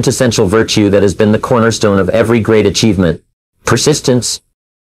the quintessential virtue that has been the cornerstone of every great achievement: persistence.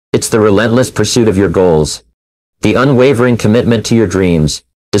 It's the relentless pursuit of your goals, the unwavering commitment to your dreams,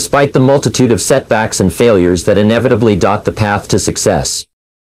 despite the multitude of setbacks and failures that inevitably dot the path to success.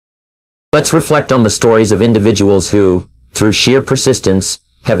 Let's reflect on the stories of individuals who, through sheer persistence,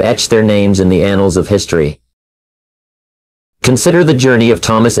 have etched their names in the annals of history. Consider the journey of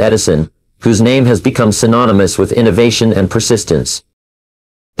Thomas Edison, whose name has become synonymous with innovation and persistence.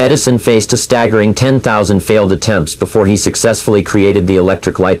 Edison faced a staggering 10,000 failed attempts before he successfully created the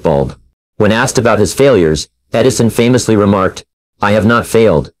electric light bulb. When asked about his failures, Edison famously remarked, "I have not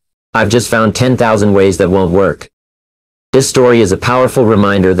failed. I've just found 10,000 ways that won't work." This story is a powerful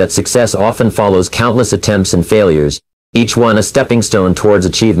reminder that success often follows countless attempts and failures, each one a stepping stone towards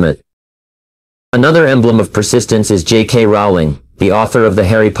achievement. Another emblem of persistence is J.K. Rowling, the author of the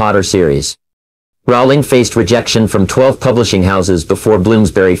Harry Potter series. Rowling faced rejection from 12 publishing houses before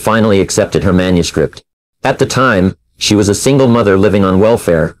Bloomsbury finally accepted her manuscript. At the time, she was a single mother living on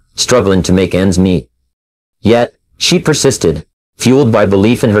welfare, struggling to make ends meet. Yet, she persisted, fueled by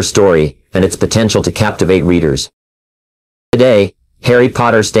belief in her story and its potential to captivate readers. Today, Harry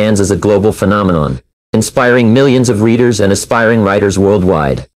Potter stands as a global phenomenon, inspiring millions of readers and aspiring writers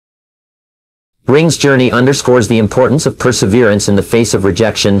worldwide. Ring's journey underscores the importance of perseverance in the face of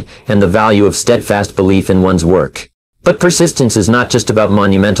rejection and the value of steadfast belief in one's work. But persistence is not just about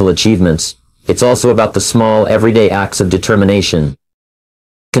monumental achievements, it's also about the small, everyday acts of determination.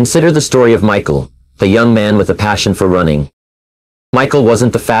 Consider the story of Michael, a young man with a passion for running. Michael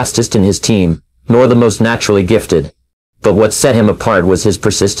wasn't the fastest in his team, nor the most naturally gifted. But what set him apart was his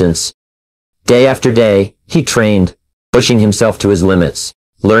persistence. Day after day, he trained, pushing himself to his limits,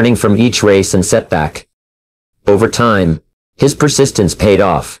 learning from each race and setback. Over time, his persistence paid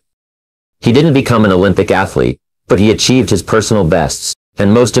off. He didn't become an Olympic athlete, but he achieved his personal bests,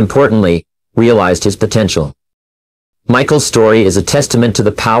 and most importantly, realized his potential. Michael's story is a testament to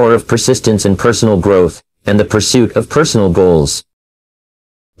the power of persistence in personal growth, and the pursuit of personal goals.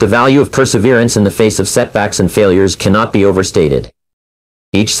 The value of perseverance in the face of setbacks and failures cannot be overstated.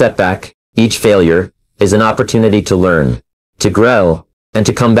 Each setback, each failure, is an opportunity to learn, to grow, and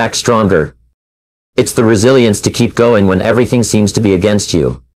to come back stronger. It's the resilience to keep going when everything seems to be against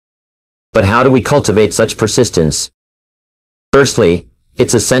you. But how do we cultivate such persistence? Firstly,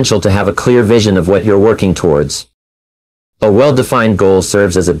 it's essential to have a clear vision of what you're working towards. A well-defined goal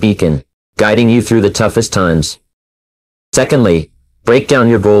serves as a beacon, guiding you through the toughest times. Secondly, break down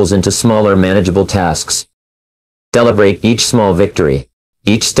your goals into smaller, manageable tasks. Celebrate each small victory,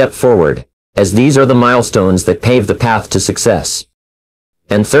 each step forward, as these are the milestones that pave the path to success.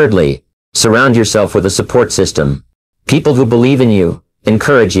 And thirdly, surround yourself with a support system, people who believe in you,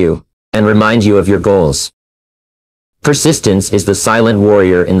 encourage you, and remind you of your goals. Persistence is the silent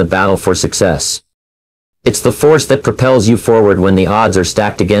warrior in the battle for success. It's the force that propels you forward when the odds are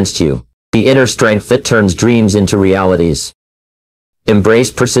stacked against you, the inner strength that turns dreams into realities.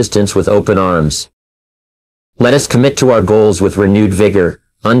 Embrace persistence with open arms. Let us commit to our goals with renewed vigor,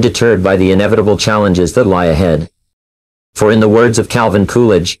 undeterred by the inevitable challenges that lie ahead. For in the words of Calvin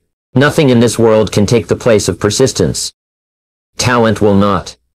Coolidge, nothing in this world can take the place of persistence. Talent will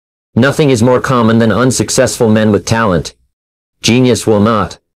not. Nothing is more common than unsuccessful men with talent. Genius will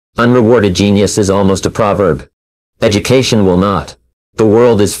not. Unrewarded genius is almost a proverb. Education will not. The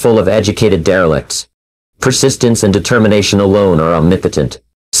world is full of educated derelicts. Persistence and determination alone are omnipotent.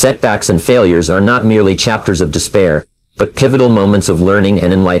 Setbacks and failures are not merely chapters of despair, but pivotal moments of learning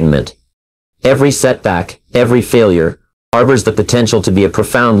and enlightenment. Every setback, every failure, harbors the potential to be a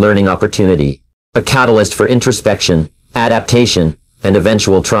profound learning opportunity, a catalyst for introspection, adaptation, and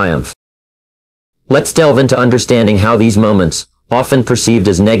eventual triumph. Let's delve into understanding how these moments, often perceived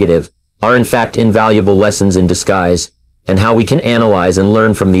as negative, are in fact invaluable lessons in disguise, and how we can analyze and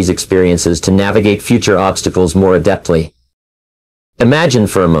learn from these experiences to navigate future obstacles more adeptly. Imagine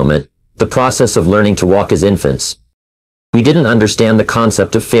for a moment the process of learning to walk as infants. We didn't understand the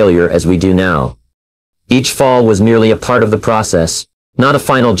concept of failure as we do now. Each fall was merely a part of the process, not a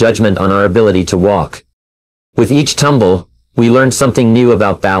final judgment on our ability to walk. With each tumble, we learned something new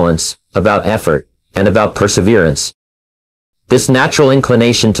about balance, about effort, and about perseverance. This natural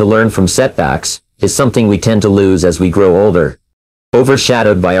inclination to learn from setbacks is something we tend to lose as we grow older,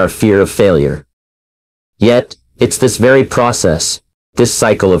 overshadowed by our fear of failure. Yet, it's this very process, this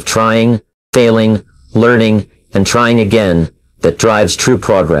cycle of trying, failing, learning, and trying again, that drives true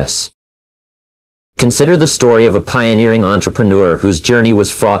progress. Consider the story of a pioneering entrepreneur whose journey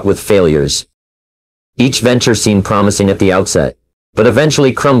was fraught with failures. Each venture seemed promising at the outset, but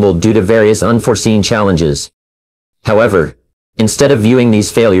eventually crumbled due to various unforeseen challenges. However, instead of viewing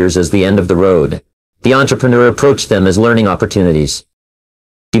these failures as the end of the road, the entrepreneur approached them as learning opportunities.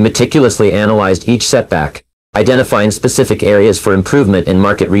 He meticulously analyzed each setback, identifying specific areas for improvement in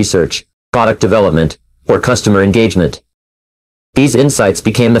market research, product development, or customer engagement. These insights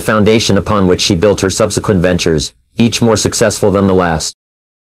became the foundation upon which she built her subsequent ventures, each more successful than the last.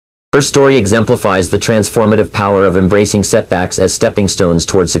 Her story exemplifies the transformative power of embracing setbacks as stepping stones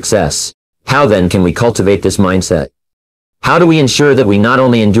toward success. How then can we cultivate this mindset? How do we ensure that we not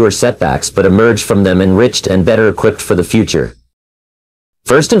only endure setbacks but emerge from them enriched and better equipped for the future?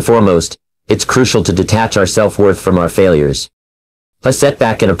 First and foremost, it's crucial to detach our self-worth from our failures. A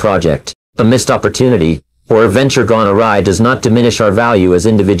setback in a project, a missed opportunity, or a venture gone awry does not diminish our value as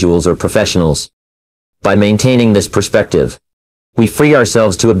individuals or professionals. By maintaining this perspective, we free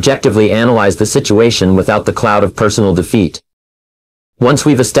ourselves to objectively analyze the situation without the cloud of personal defeat. Once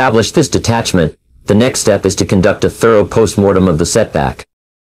we've established this detachment, the next step is to conduct a thorough post-mortem of the setback.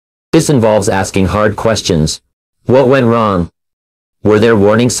 This involves asking hard questions. What went wrong? Were there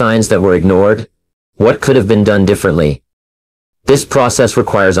warning signs that were ignored? What could have been done differently? This process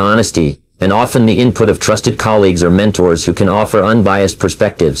requires honesty, and often the input of trusted colleagues or mentors who can offer unbiased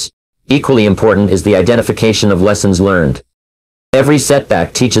perspectives. Equally important is the identification of lessons learned. Every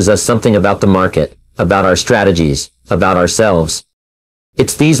setback teaches us something about the market, about our strategies, about ourselves.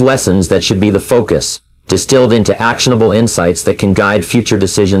 It's these lessons that should be the focus, distilled into actionable insights that can guide future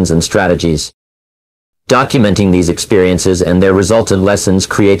decisions and strategies. Documenting these experiences and their resultant lessons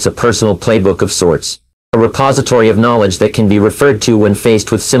creates a personal playbook of sorts, a repository of knowledge that can be referred to when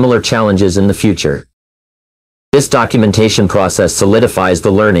faced with similar challenges in the future. This documentation process solidifies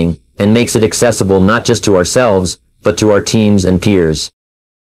the learning and makes it accessible not just to ourselves, but to our teams and peers.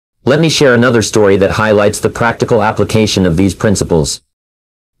 Let me share another story that highlights the practical application of these principles.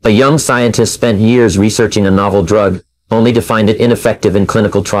 A young scientist spent years researching a novel drug, only to find it ineffective in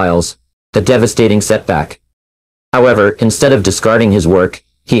clinical trials, a devastating setback. However, instead of discarding his work,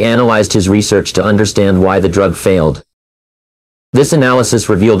 he analyzed his research to understand why the drug failed. This analysis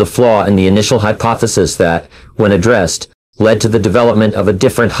revealed a flaw in the initial hypothesis that, when addressed, led to the development of a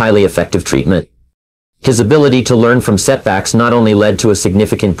different highly effective treatment. His ability to learn from setbacks not only led to a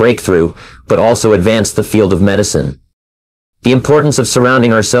significant breakthrough, but also advanced the field of medicine. The importance of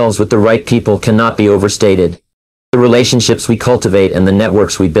surrounding ourselves with the right people cannot be overstated. The relationships we cultivate and the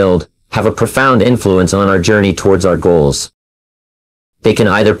networks we build have a profound influence on our journey towards our goals. They can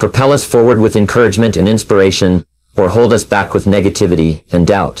either propel us forward with encouragement and inspiration, or hold us back with negativity and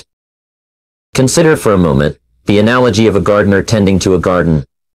doubt. Consider for a moment the analogy of a gardener tending to a garden.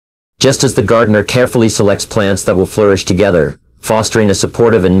 Just as the gardener carefully selects plants that will flourish together, fostering a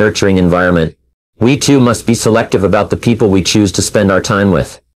supportive and nurturing environment, we too must be selective about the people we choose to spend our time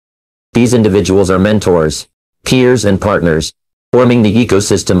with. These individuals are mentors, peers, and partners, forming the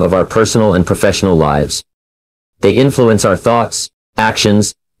ecosystem of our personal and professional lives. They influence our thoughts,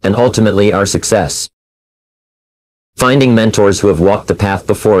 actions, and ultimately our success. Finding mentors who have walked the path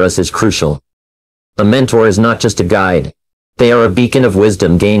before us is crucial. A mentor is not just a guide. They are a beacon of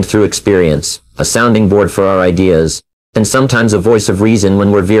wisdom gained through experience, a sounding board for our ideas, and sometimes a voice of reason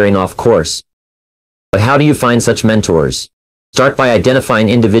when we're veering off course. But how do you find such mentors? Start by identifying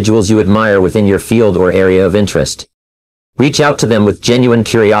individuals you admire within your field or area of interest. Reach out to them with genuine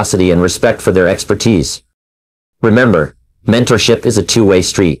curiosity and respect for their expertise. Remember, mentorship is a two-way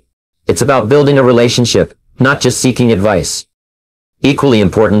street. It's about building a relationship, not just seeking advice. Equally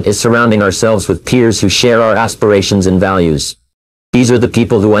important is surrounding ourselves with peers who share our aspirations and values. These are the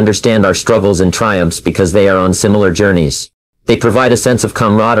people who understand our struggles and triumphs because they are on similar journeys. They provide a sense of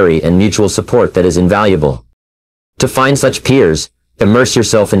camaraderie and mutual support that is invaluable. To find such peers, immerse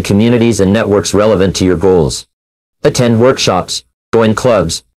yourself in communities and networks relevant to your goals. Attend workshops, join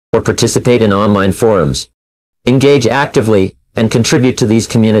clubs, or participate in online forums. Engage actively and contribute to these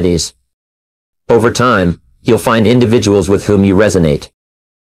communities. Over time, you'll find individuals with whom you resonate.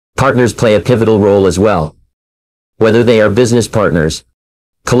 Partners play a pivotal role as well. Whether they are business partners,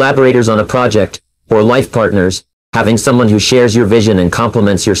 collaborators on a project, or life partners, having someone who shares your vision and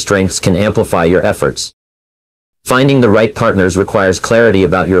complements your strengths can amplify your efforts. Finding the right partners requires clarity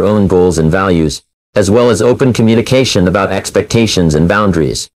about your own goals and values, as well as open communication about expectations and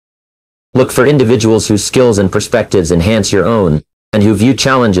boundaries. Look for individuals whose skills and perspectives enhance your own, and who view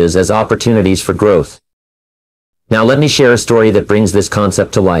challenges as opportunities for growth. Now let me share a story that brings this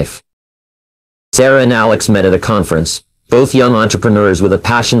concept to life. Sarah and Alex met at a conference, both young entrepreneurs with a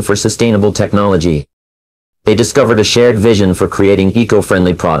passion for sustainable technology. They discovered a shared vision for creating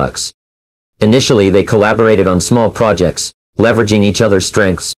eco-friendly products. Initially, they collaborated on small projects, leveraging each other's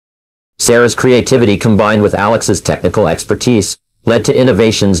strengths. Sarah's creativity combined with Alex's technical expertise led to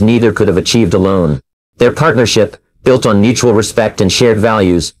innovations neither could have achieved alone. Their partnership, built on mutual respect and shared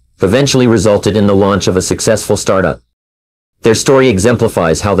values, eventually resulted in the launch of a successful startup. Their story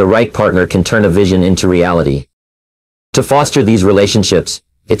exemplifies how the right partner can turn a vision into reality. To foster these relationships,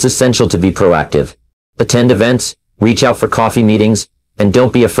 it's essential to be proactive. Attend events, reach out for coffee meetings, and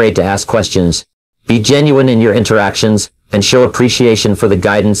don't be afraid to ask questions. Be genuine in your interactions, and show appreciation for the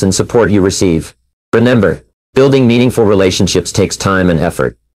guidance and support you receive. Remember, building meaningful relationships takes time and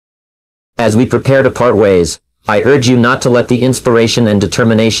effort. As we prepare to part ways, I urge you not to let the inspiration and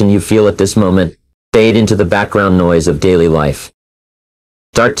determination you feel at this moment fade into the background noise of daily life.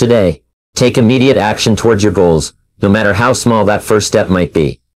 Start today. Take immediate action towards your goals, no matter how small that first step might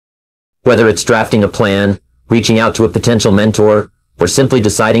be. Whether it's drafting a plan, reaching out to a potential mentor, or simply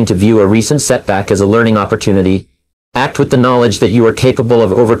deciding to view a recent setback as a learning opportunity, act with the knowledge that you are capable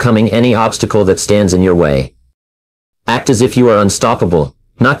of overcoming any obstacle that stands in your way. Act as if you are unstoppable,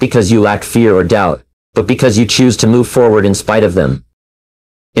 not because you lack fear or doubt, but because you choose to move forward in spite of them.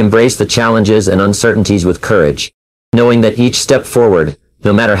 Embrace the challenges and uncertainties with courage, knowing that each step forward,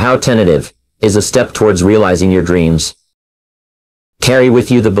 no matter how tentative, is a step towards realizing your dreams. Carry with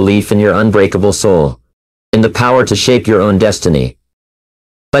you the belief in your unbreakable soul, in the power to shape your own destiny.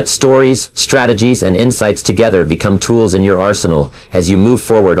 Let stories, strategies, and insights together become tools in your arsenal as you move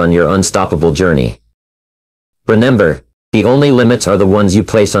forward on your unstoppable journey. Remember, the only limits are the ones you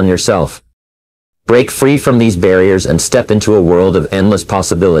place on yourself. Break free from these barriers and step into a world of endless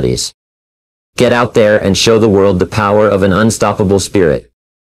possibilities. Get out there and show the world the power of an unstoppable spirit.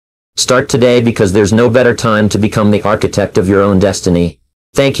 Start today because there's no better time to become the architect of your own destiny.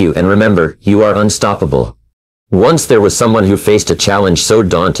 Thank you, and remember, you are unstoppable. Once there was someone who faced a challenge so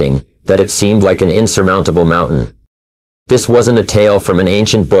daunting that it seemed like an insurmountable mountain. This wasn't a tale from an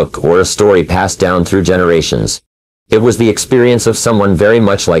ancient book or a story passed down through generations. It was the experience of someone very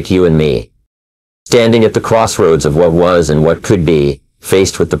much like you and me. Standing at the crossroads of what was and what could be,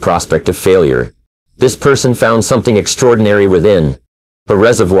 faced with the prospect of failure, this person found something extraordinary within, a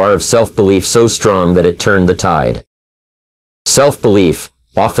reservoir of self-belief so strong that it turned the tide. Self-belief,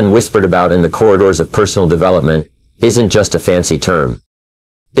 often whispered about in the corridors of personal development, isn't just a fancy term.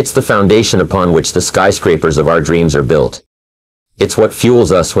 It's the foundation upon which the skyscrapers of our dreams are built. It's what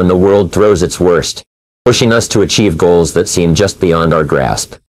fuels us when the world throws its worst, pushing us to achieve goals that seem just beyond our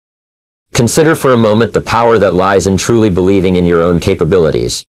grasp. Consider for a moment the power that lies in truly believing in your own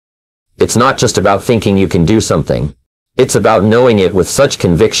capabilities. It's not just about thinking you can do something. It's about knowing it with such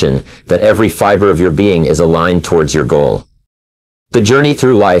conviction that every fiber of your being is aligned towards your goal. The journey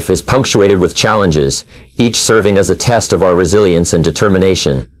through life is punctuated with challenges, each serving as a test of our resilience and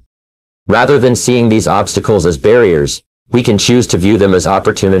determination. Rather than seeing these obstacles as barriers, we can choose to view them as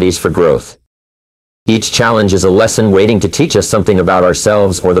opportunities for growth. Each challenge is a lesson waiting to teach us something about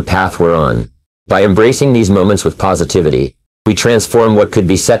ourselves or the path we're on. By embracing these moments with positivity, we transform what could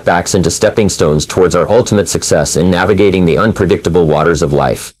be setbacks into stepping stones towards our ultimate success in navigating the unpredictable waters of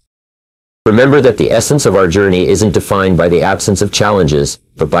life. Remember that the essence of our journey isn't defined by the absence of challenges,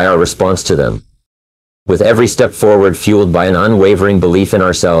 but by our response to them. With every step forward fueled by an unwavering belief in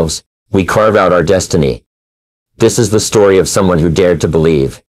ourselves, we carve out our destiny. This is the story of someone who dared to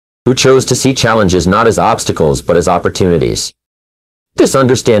believe, who chose to see challenges not as obstacles but as opportunities. This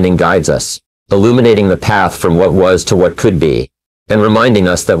understanding guides us, illuminating the path from what was to what could be, and reminding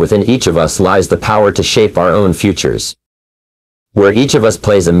us that within each of us lies the power to shape our own futures. Where each of us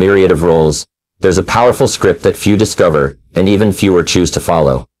plays a myriad of roles, there's a powerful script that few discover, and even fewer choose to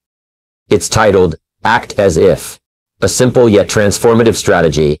follow. It's titled, Act as If, a simple yet transformative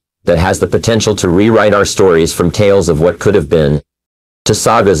strategy that has the potential to rewrite our stories from tales of what could have been, to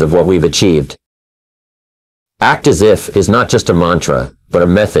sagas of what we've achieved. Act as if is not just a mantra, but a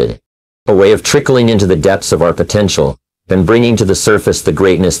method, a way of trickling into the depths of our potential, and bringing to the surface the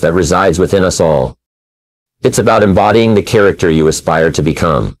greatness that resides within us all. It's about embodying the character you aspire to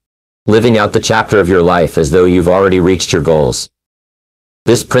become, living out the chapter of your life as though you've already reached your goals.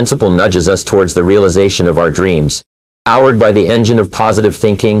 This principle nudges us towards the realization of our dreams, powered by the engine of positive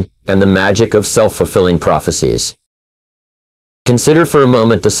thinking and the magic of self-fulfilling prophecies. Consider for a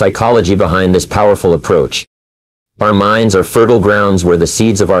moment the psychology behind this powerful approach. Our minds are fertile grounds where the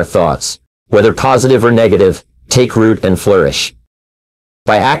seeds of our thoughts, whether positive or negative, take root and flourish.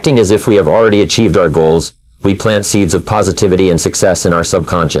 By acting as if we have already achieved our goals, we plant seeds of positivity and success in our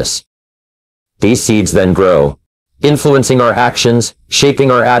subconscious. These seeds then grow, influencing our actions,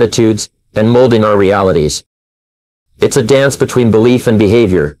 shaping our attitudes, and molding our realities. It's a dance between belief and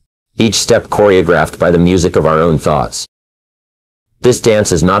behavior, each step choreographed by the music of our own thoughts. This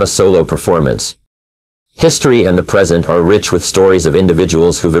dance is not a solo performance. History and the present are rich with stories of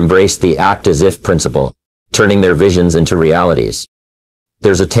individuals who've embraced the act-as-if principle, turning their visions into realities.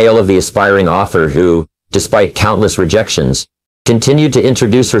 There's a tale of the aspiring author who, despite countless rejections, continued to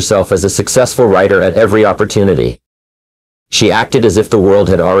introduce herself as a successful writer at every opportunity. She acted as if the world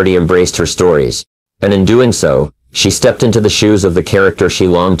had already embraced her stories, and in doing so, she stepped into the shoes of the character she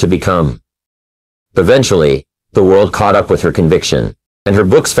longed to become. Eventually, the world caught up with her conviction, and her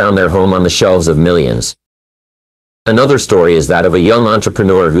books found their home on the shelves of millions. Another story is that of a young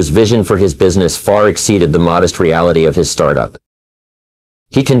entrepreneur whose vision for his business far exceeded the modest reality of his startup.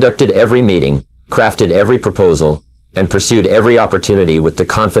 He conducted every meeting, crafted every proposal, and pursued every opportunity with the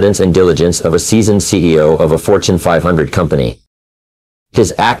confidence and diligence of a seasoned CEO of a Fortune 500 company.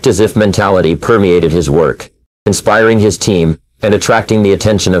 His act-as-if mentality permeated his work, inspiring his team and attracting the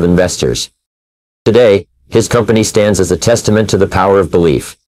attention of investors. Today, his company stands as a testament to the power of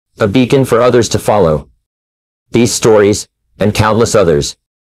belief, a beacon for others to follow. These stories, and countless others,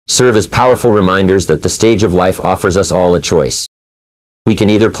 serve as powerful reminders that the stage of life offers us all a choice. We can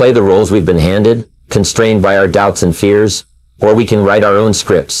either play the roles we've been handed, constrained by our doubts and fears, or we can write our own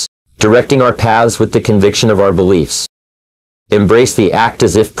scripts, directing our paths with the conviction of our beliefs. Embrace the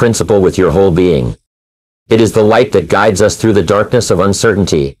act-as-if principle with your whole being. It is the light that guides us through the darkness of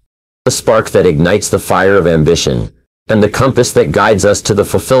uncertainty, the spark that ignites the fire of ambition, and the compass that guides us to the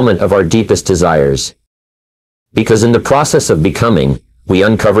fulfillment of our deepest desires. Because in the process of becoming, we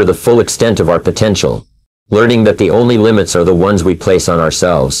uncover the full extent of our potential, learning that the only limits are the ones we place on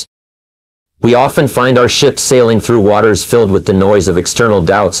ourselves. We often find our ships sailing through waters filled with the noise of external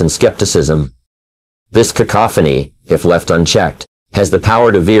doubts and skepticism. This cacophony, if left unchecked, has the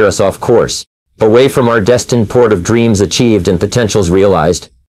power to veer us off course, away from our destined port of dreams achieved and potentials realized.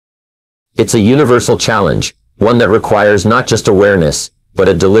 It's a universal challenge, one that requires not just awareness, but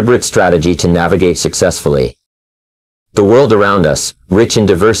a deliberate strategy to navigate successfully. The world around us, rich in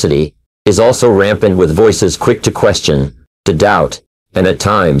diversity, is also rampant with voices quick to question, to doubt, and at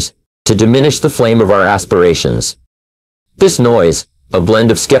times, to diminish the flame of our aspirations. This noise, a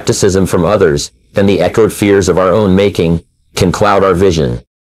blend of skepticism from others, and the echoed fears of our own making, can cloud our vision,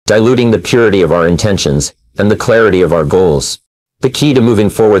 diluting the purity of our intentions, and the clarity of our goals. The key to moving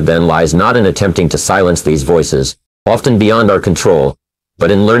forward then lies not in attempting to silence these voices, often beyond our control,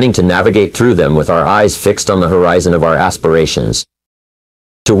 but in learning to navigate through them with our eyes fixed on the horizon of our aspirations.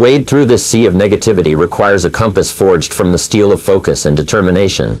 To wade through this sea of negativity requires a compass forged from the steel of focus and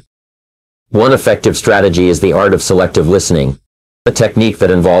determination. One effective strategy is the art of selective listening, a technique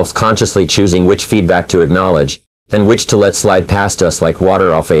that involves consciously choosing which feedback to acknowledge, and which to let slide past us like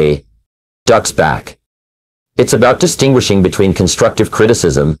water off a duck's back. It's about distinguishing between constructive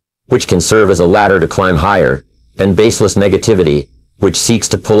criticism, which can serve as a ladder to climb higher, and baseless negativity, which seeks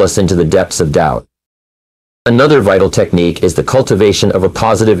to pull us into the depths of doubt. Another vital technique is the cultivation of a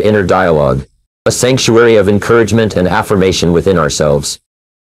positive inner dialogue, a sanctuary of encouragement and affirmation within ourselves.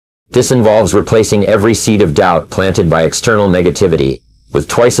 This involves replacing every seed of doubt planted by external negativity with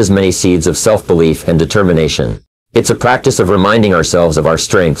twice as many seeds of self-belief and determination. It's a practice of reminding ourselves of our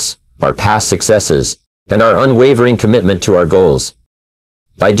strengths, our past successes, and our unwavering commitment to our goals.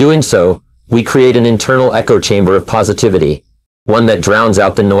 By doing so, we create an internal echo chamber of positivity, one that drowns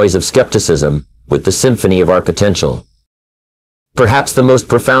out the noise of skepticism with the symphony of our potential. Perhaps the most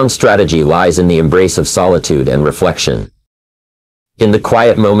profound strategy lies in the embrace of solitude and reflection. In the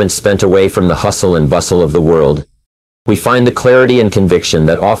quiet moments spent away from the hustle and bustle of the world, we find the clarity and conviction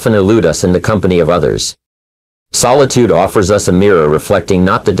that often elude us in the company of others. Solitude offers us a mirror reflecting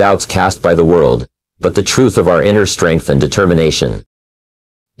not the doubts cast by the world, but the truth of our inner strength and determination.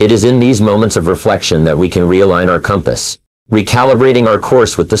 It is in these moments of reflection that we can realign our compass, recalibrating our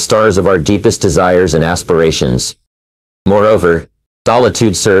course with the stars of our deepest desires and aspirations. Moreover,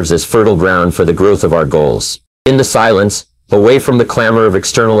 solitude serves as fertile ground for the growth of our goals. In the silence, away from the clamor of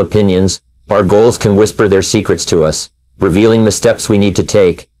external opinions, our goals can whisper their secrets to us, revealing the steps we need to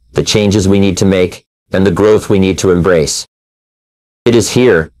take, the changes we need to make, and the growth we need to embrace. It is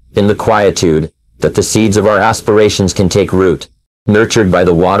here, in the quietude, that the seeds of our aspirations can take root, nurtured by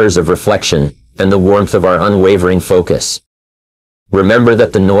the waters of reflection and the warmth of our unwavering focus. Remember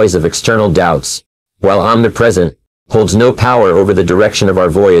that the noise of external doubts, while omnipresent, holds no power over the direction of our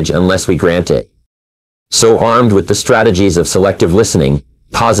voyage unless we grant it. So armed with the strategies of selective listening,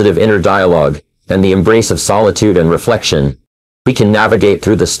 positive inner dialogue, and the embrace of solitude and reflection, we can navigate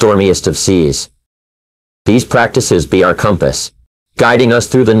through the stormiest of seas. These practices be our compass, guiding us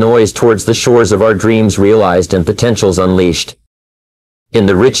through the noise towards the shores of our dreams realized and potentials unleashed. In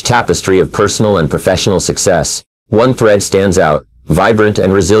the rich tapestry of personal and professional success, one thread stands out, vibrant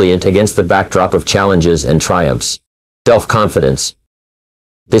and resilient against the backdrop of challenges and triumphs: self-confidence.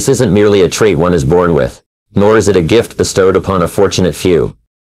 This isn't merely a trait one is born with, nor is it a gift bestowed upon a fortunate few.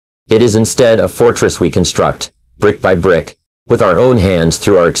 It is instead a fortress we construct, brick by brick, with our own hands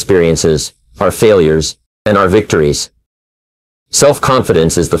through our experiences, our failures, and our victories.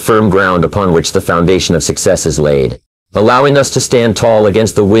 Self-confidence is the firm ground upon which the foundation of success is laid, allowing us to stand tall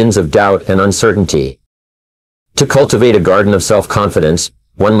against the winds of doubt and uncertainty. To cultivate a garden of self-confidence,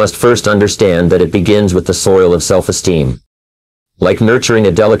 one must first understand that it begins with the soil of self-esteem. Like nurturing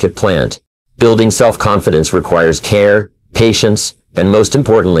a delicate plant, building self-confidence requires care, patience, and most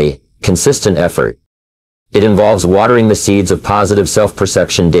importantly, consistent effort. It involves watering the seeds of positive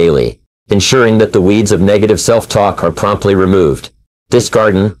self-perception daily, ensuring that the weeds of negative self-talk are promptly removed. This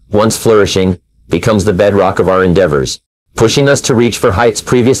garden, once flourishing, becomes the bedrock of our endeavors, pushing us to reach for heights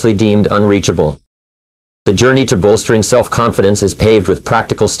previously deemed unreachable. The journey to bolstering self-confidence is paved with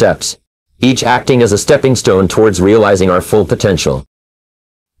practical steps, each acting as a stepping stone towards realizing our full potential.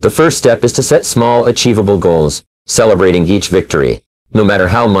 The first step is to set small, achievable goals, celebrating each victory, no matter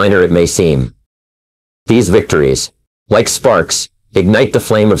how minor it may seem. These victories, like sparks, ignite the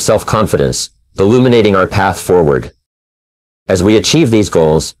flame of self-confidence, illuminating our path forward. As we achieve these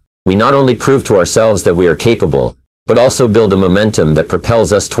goals, we not only prove to ourselves that we are capable, but also build a momentum that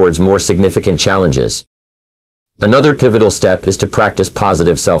propels us towards more significant challenges. Another pivotal step is to practice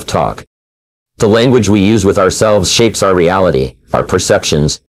positive self-talk. The language we use with ourselves shapes our reality, our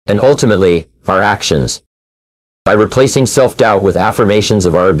perceptions, and ultimately, our actions. By replacing self-doubt with affirmations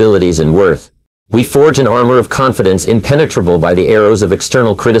of our abilities and worth, we forge an armor of confidence impenetrable by the arrows of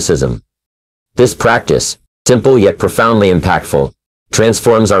external criticism. This practice, simple yet profoundly impactful,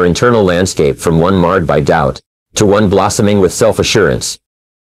 transforms our internal landscape from one marred by doubt to one blossoming with self-assurance.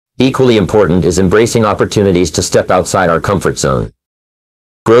 Equally important is embracing opportunities to step outside our comfort zone.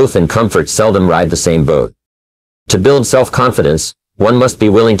 Growth and comfort seldom ride the same boat. To build self-confidence, one must be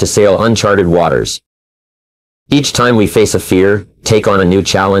willing to sail uncharted waters. Each time we face a fear, take on a new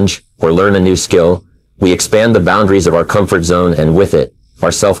challenge, or learn a new skill, we expand the boundaries of our comfort zone and with it,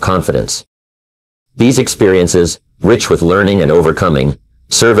 our self-confidence. These experiences, rich with learning and overcoming,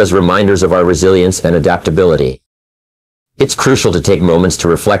 serve as reminders of our resilience and adaptability. It's crucial to take moments to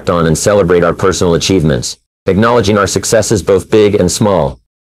reflect on and celebrate our personal achievements, acknowledging our successes both big and small.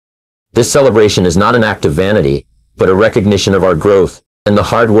 This celebration is not an act of vanity, but a recognition of our growth and the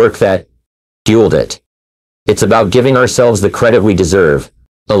hard work that fueled it. It's about giving ourselves the credit we deserve,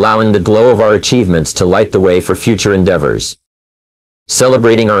 allowing the glow of our achievements to light the way for future endeavors.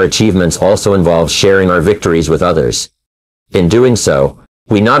 Celebrating our achievements also involves sharing our victories with others. In doing so,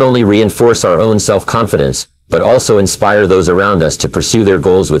 we not only reinforce our own self-confidence, but also inspire those around us to pursue their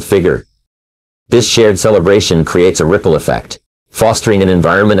goals with vigor. This shared celebration creates a ripple effect, fostering an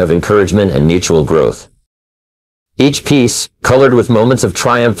environment of encouragement and mutual growth. Each piece, colored with moments of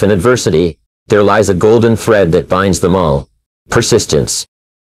triumph and adversity, there lies a golden thread that binds them all: persistence.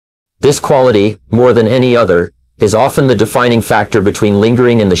 This quality, more than any other, is often the defining factor between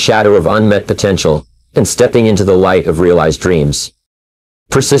lingering in the shadow of unmet potential and stepping into the light of realized dreams.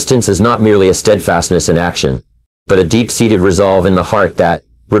 Persistence is not merely a steadfastness in action, but a deep-seated resolve in the heart that,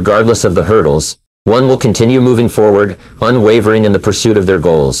 regardless of the hurdles, one will continue moving forward, unwavering in the pursuit of their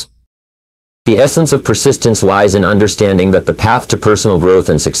goals. The essence of persistence lies in understanding that the path to personal growth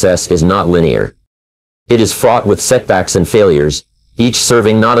and success is not linear. It is fraught with setbacks and failures, each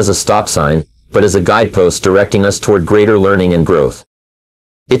serving not as a stop sign, but as a guidepost directing us toward greater learning and growth.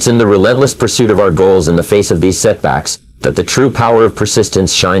 It's in the relentless pursuit of our goals in the face of these setbacks that the true power of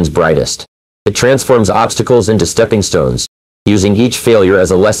persistence shines brightest. It transforms obstacles into stepping stones, using each failure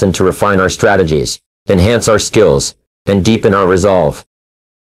as a lesson to refine our strategies, enhance our skills, and deepen our resolve.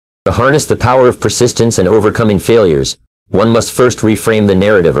 To harness the power of persistence and overcoming failures, one must first reframe the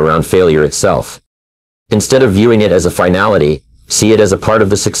narrative around failure itself. Instead of viewing it as a finality, see it as a part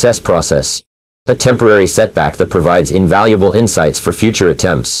of the success process, a temporary setback that provides invaluable insights for future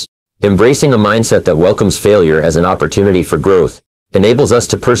attempts. Embracing a mindset that welcomes failure as an opportunity for growth enables us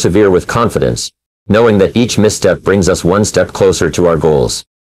to persevere with confidence, knowing that each misstep brings us one step closer to our goals.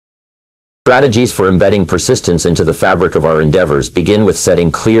 Strategies for embedding persistence into the fabric of our endeavors begin with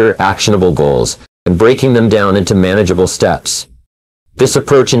setting clear, actionable goals and breaking them down into manageable steps. This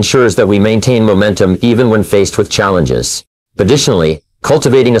approach ensures that we maintain momentum even when faced with challenges. Additionally,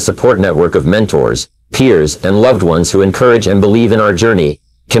 cultivating a support network of mentors, peers, and loved ones who encourage and believe in our journey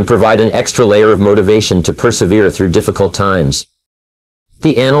can provide an extra layer of motivation to persevere through difficult times.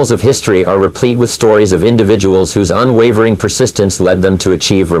 The annals of history are replete with stories of individuals whose unwavering persistence led them to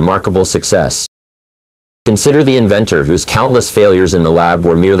achieve remarkable success. Consider the inventor whose countless failures in the lab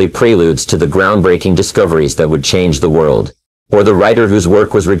were merely preludes to the groundbreaking discoveries that would change the world, or the writer whose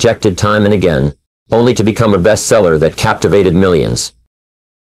work was rejected time and again, only to become a bestseller that captivated millions.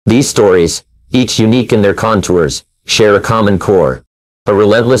 These stories, each unique in their contours, share a common core: a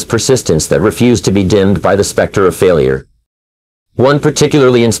relentless persistence that refused to be dimmed by the specter of failure. One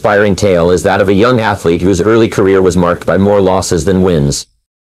particularly inspiring tale is that of a young athlete whose early career was marked by more losses than wins.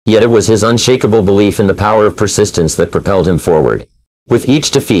 Yet it was his unshakable belief in the power of persistence that propelled him forward. With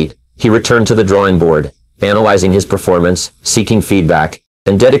each defeat, he returned to the drawing board, analyzing his performance, seeking feedback,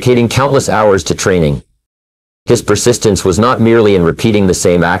 and dedicating countless hours to training. His persistence was not merely in repeating the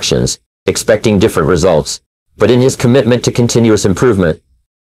same actions, expecting different results, but in his commitment to continuous improvement.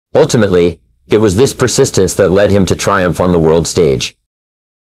 Ultimately, it was this persistence that led him to triumph on the world stage.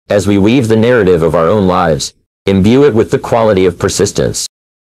 As we weave the narrative of our own lives, imbue it with the quality of persistence.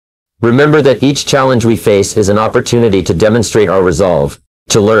 Remember that each challenge we face is an opportunity to demonstrate our resolve,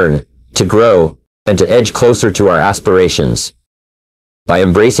 to learn, to grow, and to edge closer to our aspirations. By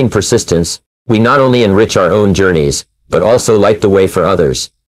embracing persistence, we not only enrich our own journeys, but also light the way for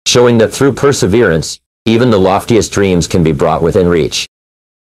others, showing that through perseverance, even the loftiest dreams can be brought within reach.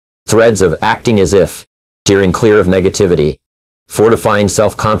 Threads of acting as if, steering clear of negativity, fortifying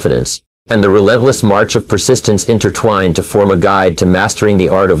self-confidence, and the relentless march of persistence intertwine to form a guide to mastering the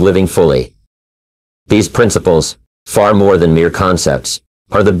art of living fully. These principles, far more than mere concepts,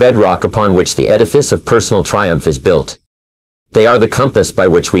 are the bedrock upon which the edifice of personal triumph is built. They are the compass by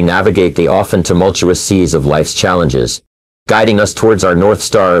which we navigate the often tumultuous seas of life's challenges, guiding us towards our North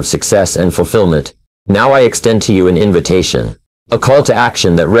Star of success and fulfillment. Now I extend to you an invitation, a call to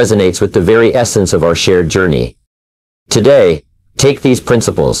action that resonates with the very essence of our shared journey. Today, take these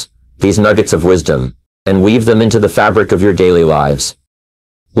principles, these nuggets of wisdom, and weave them into the fabric of your daily lives.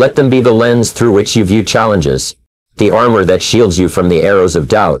 Let them be the lens through which you view challenges, the armor that shields you from the arrows of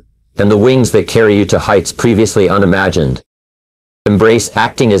doubt, and the wings that carry you to heights previously unimagined. Embrace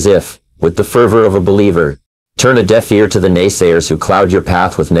acting as if, with the fervor of a believer. Turn a deaf ear to the naysayers who cloud your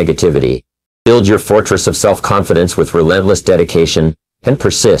path with negativity. Build your fortress of self-confidence with relentless dedication, and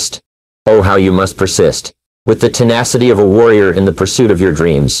persist. Oh, how you must persist, with the tenacity of a warrior in the pursuit of your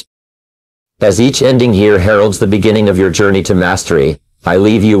dreams. As each ending here heralds the beginning of your journey to mastery, I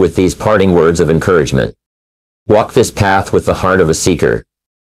leave you with these parting words of encouragement. Walk this path with the heart of a seeker,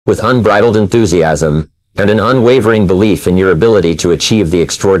 with unbridled enthusiasm, and an unwavering belief in your ability to achieve the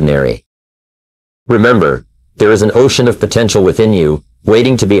extraordinary. Remember, there is an ocean of potential within you,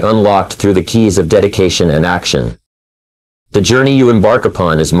 waiting to be unlocked through the keys of dedication and action. The journey you embark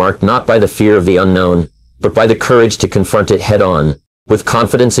upon is marked not by the fear of the unknown, but by the courage to confront it head-on, with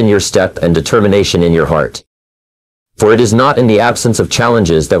confidence in your step and determination in your heart. For it is not in the absence of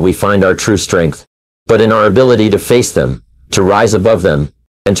challenges that we find our true strength, but in our ability to face them, to rise above them,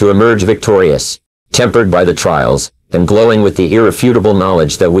 and to emerge victorious, tempered by the trials, and glowing with the irrefutable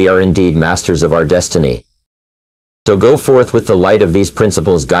knowledge that we are indeed masters of our destiny. So go forth with the light of these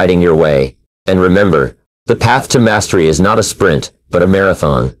principles guiding your way, and remember, the path to mastery is not a sprint, but a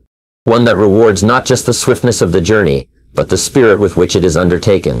marathon. One that rewards not just the swiftness of the journey, but the spirit with which it is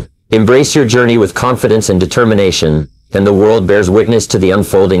undertaken. Embrace your journey with confidence and determination, and the world bears witness to the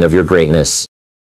unfolding of your greatness.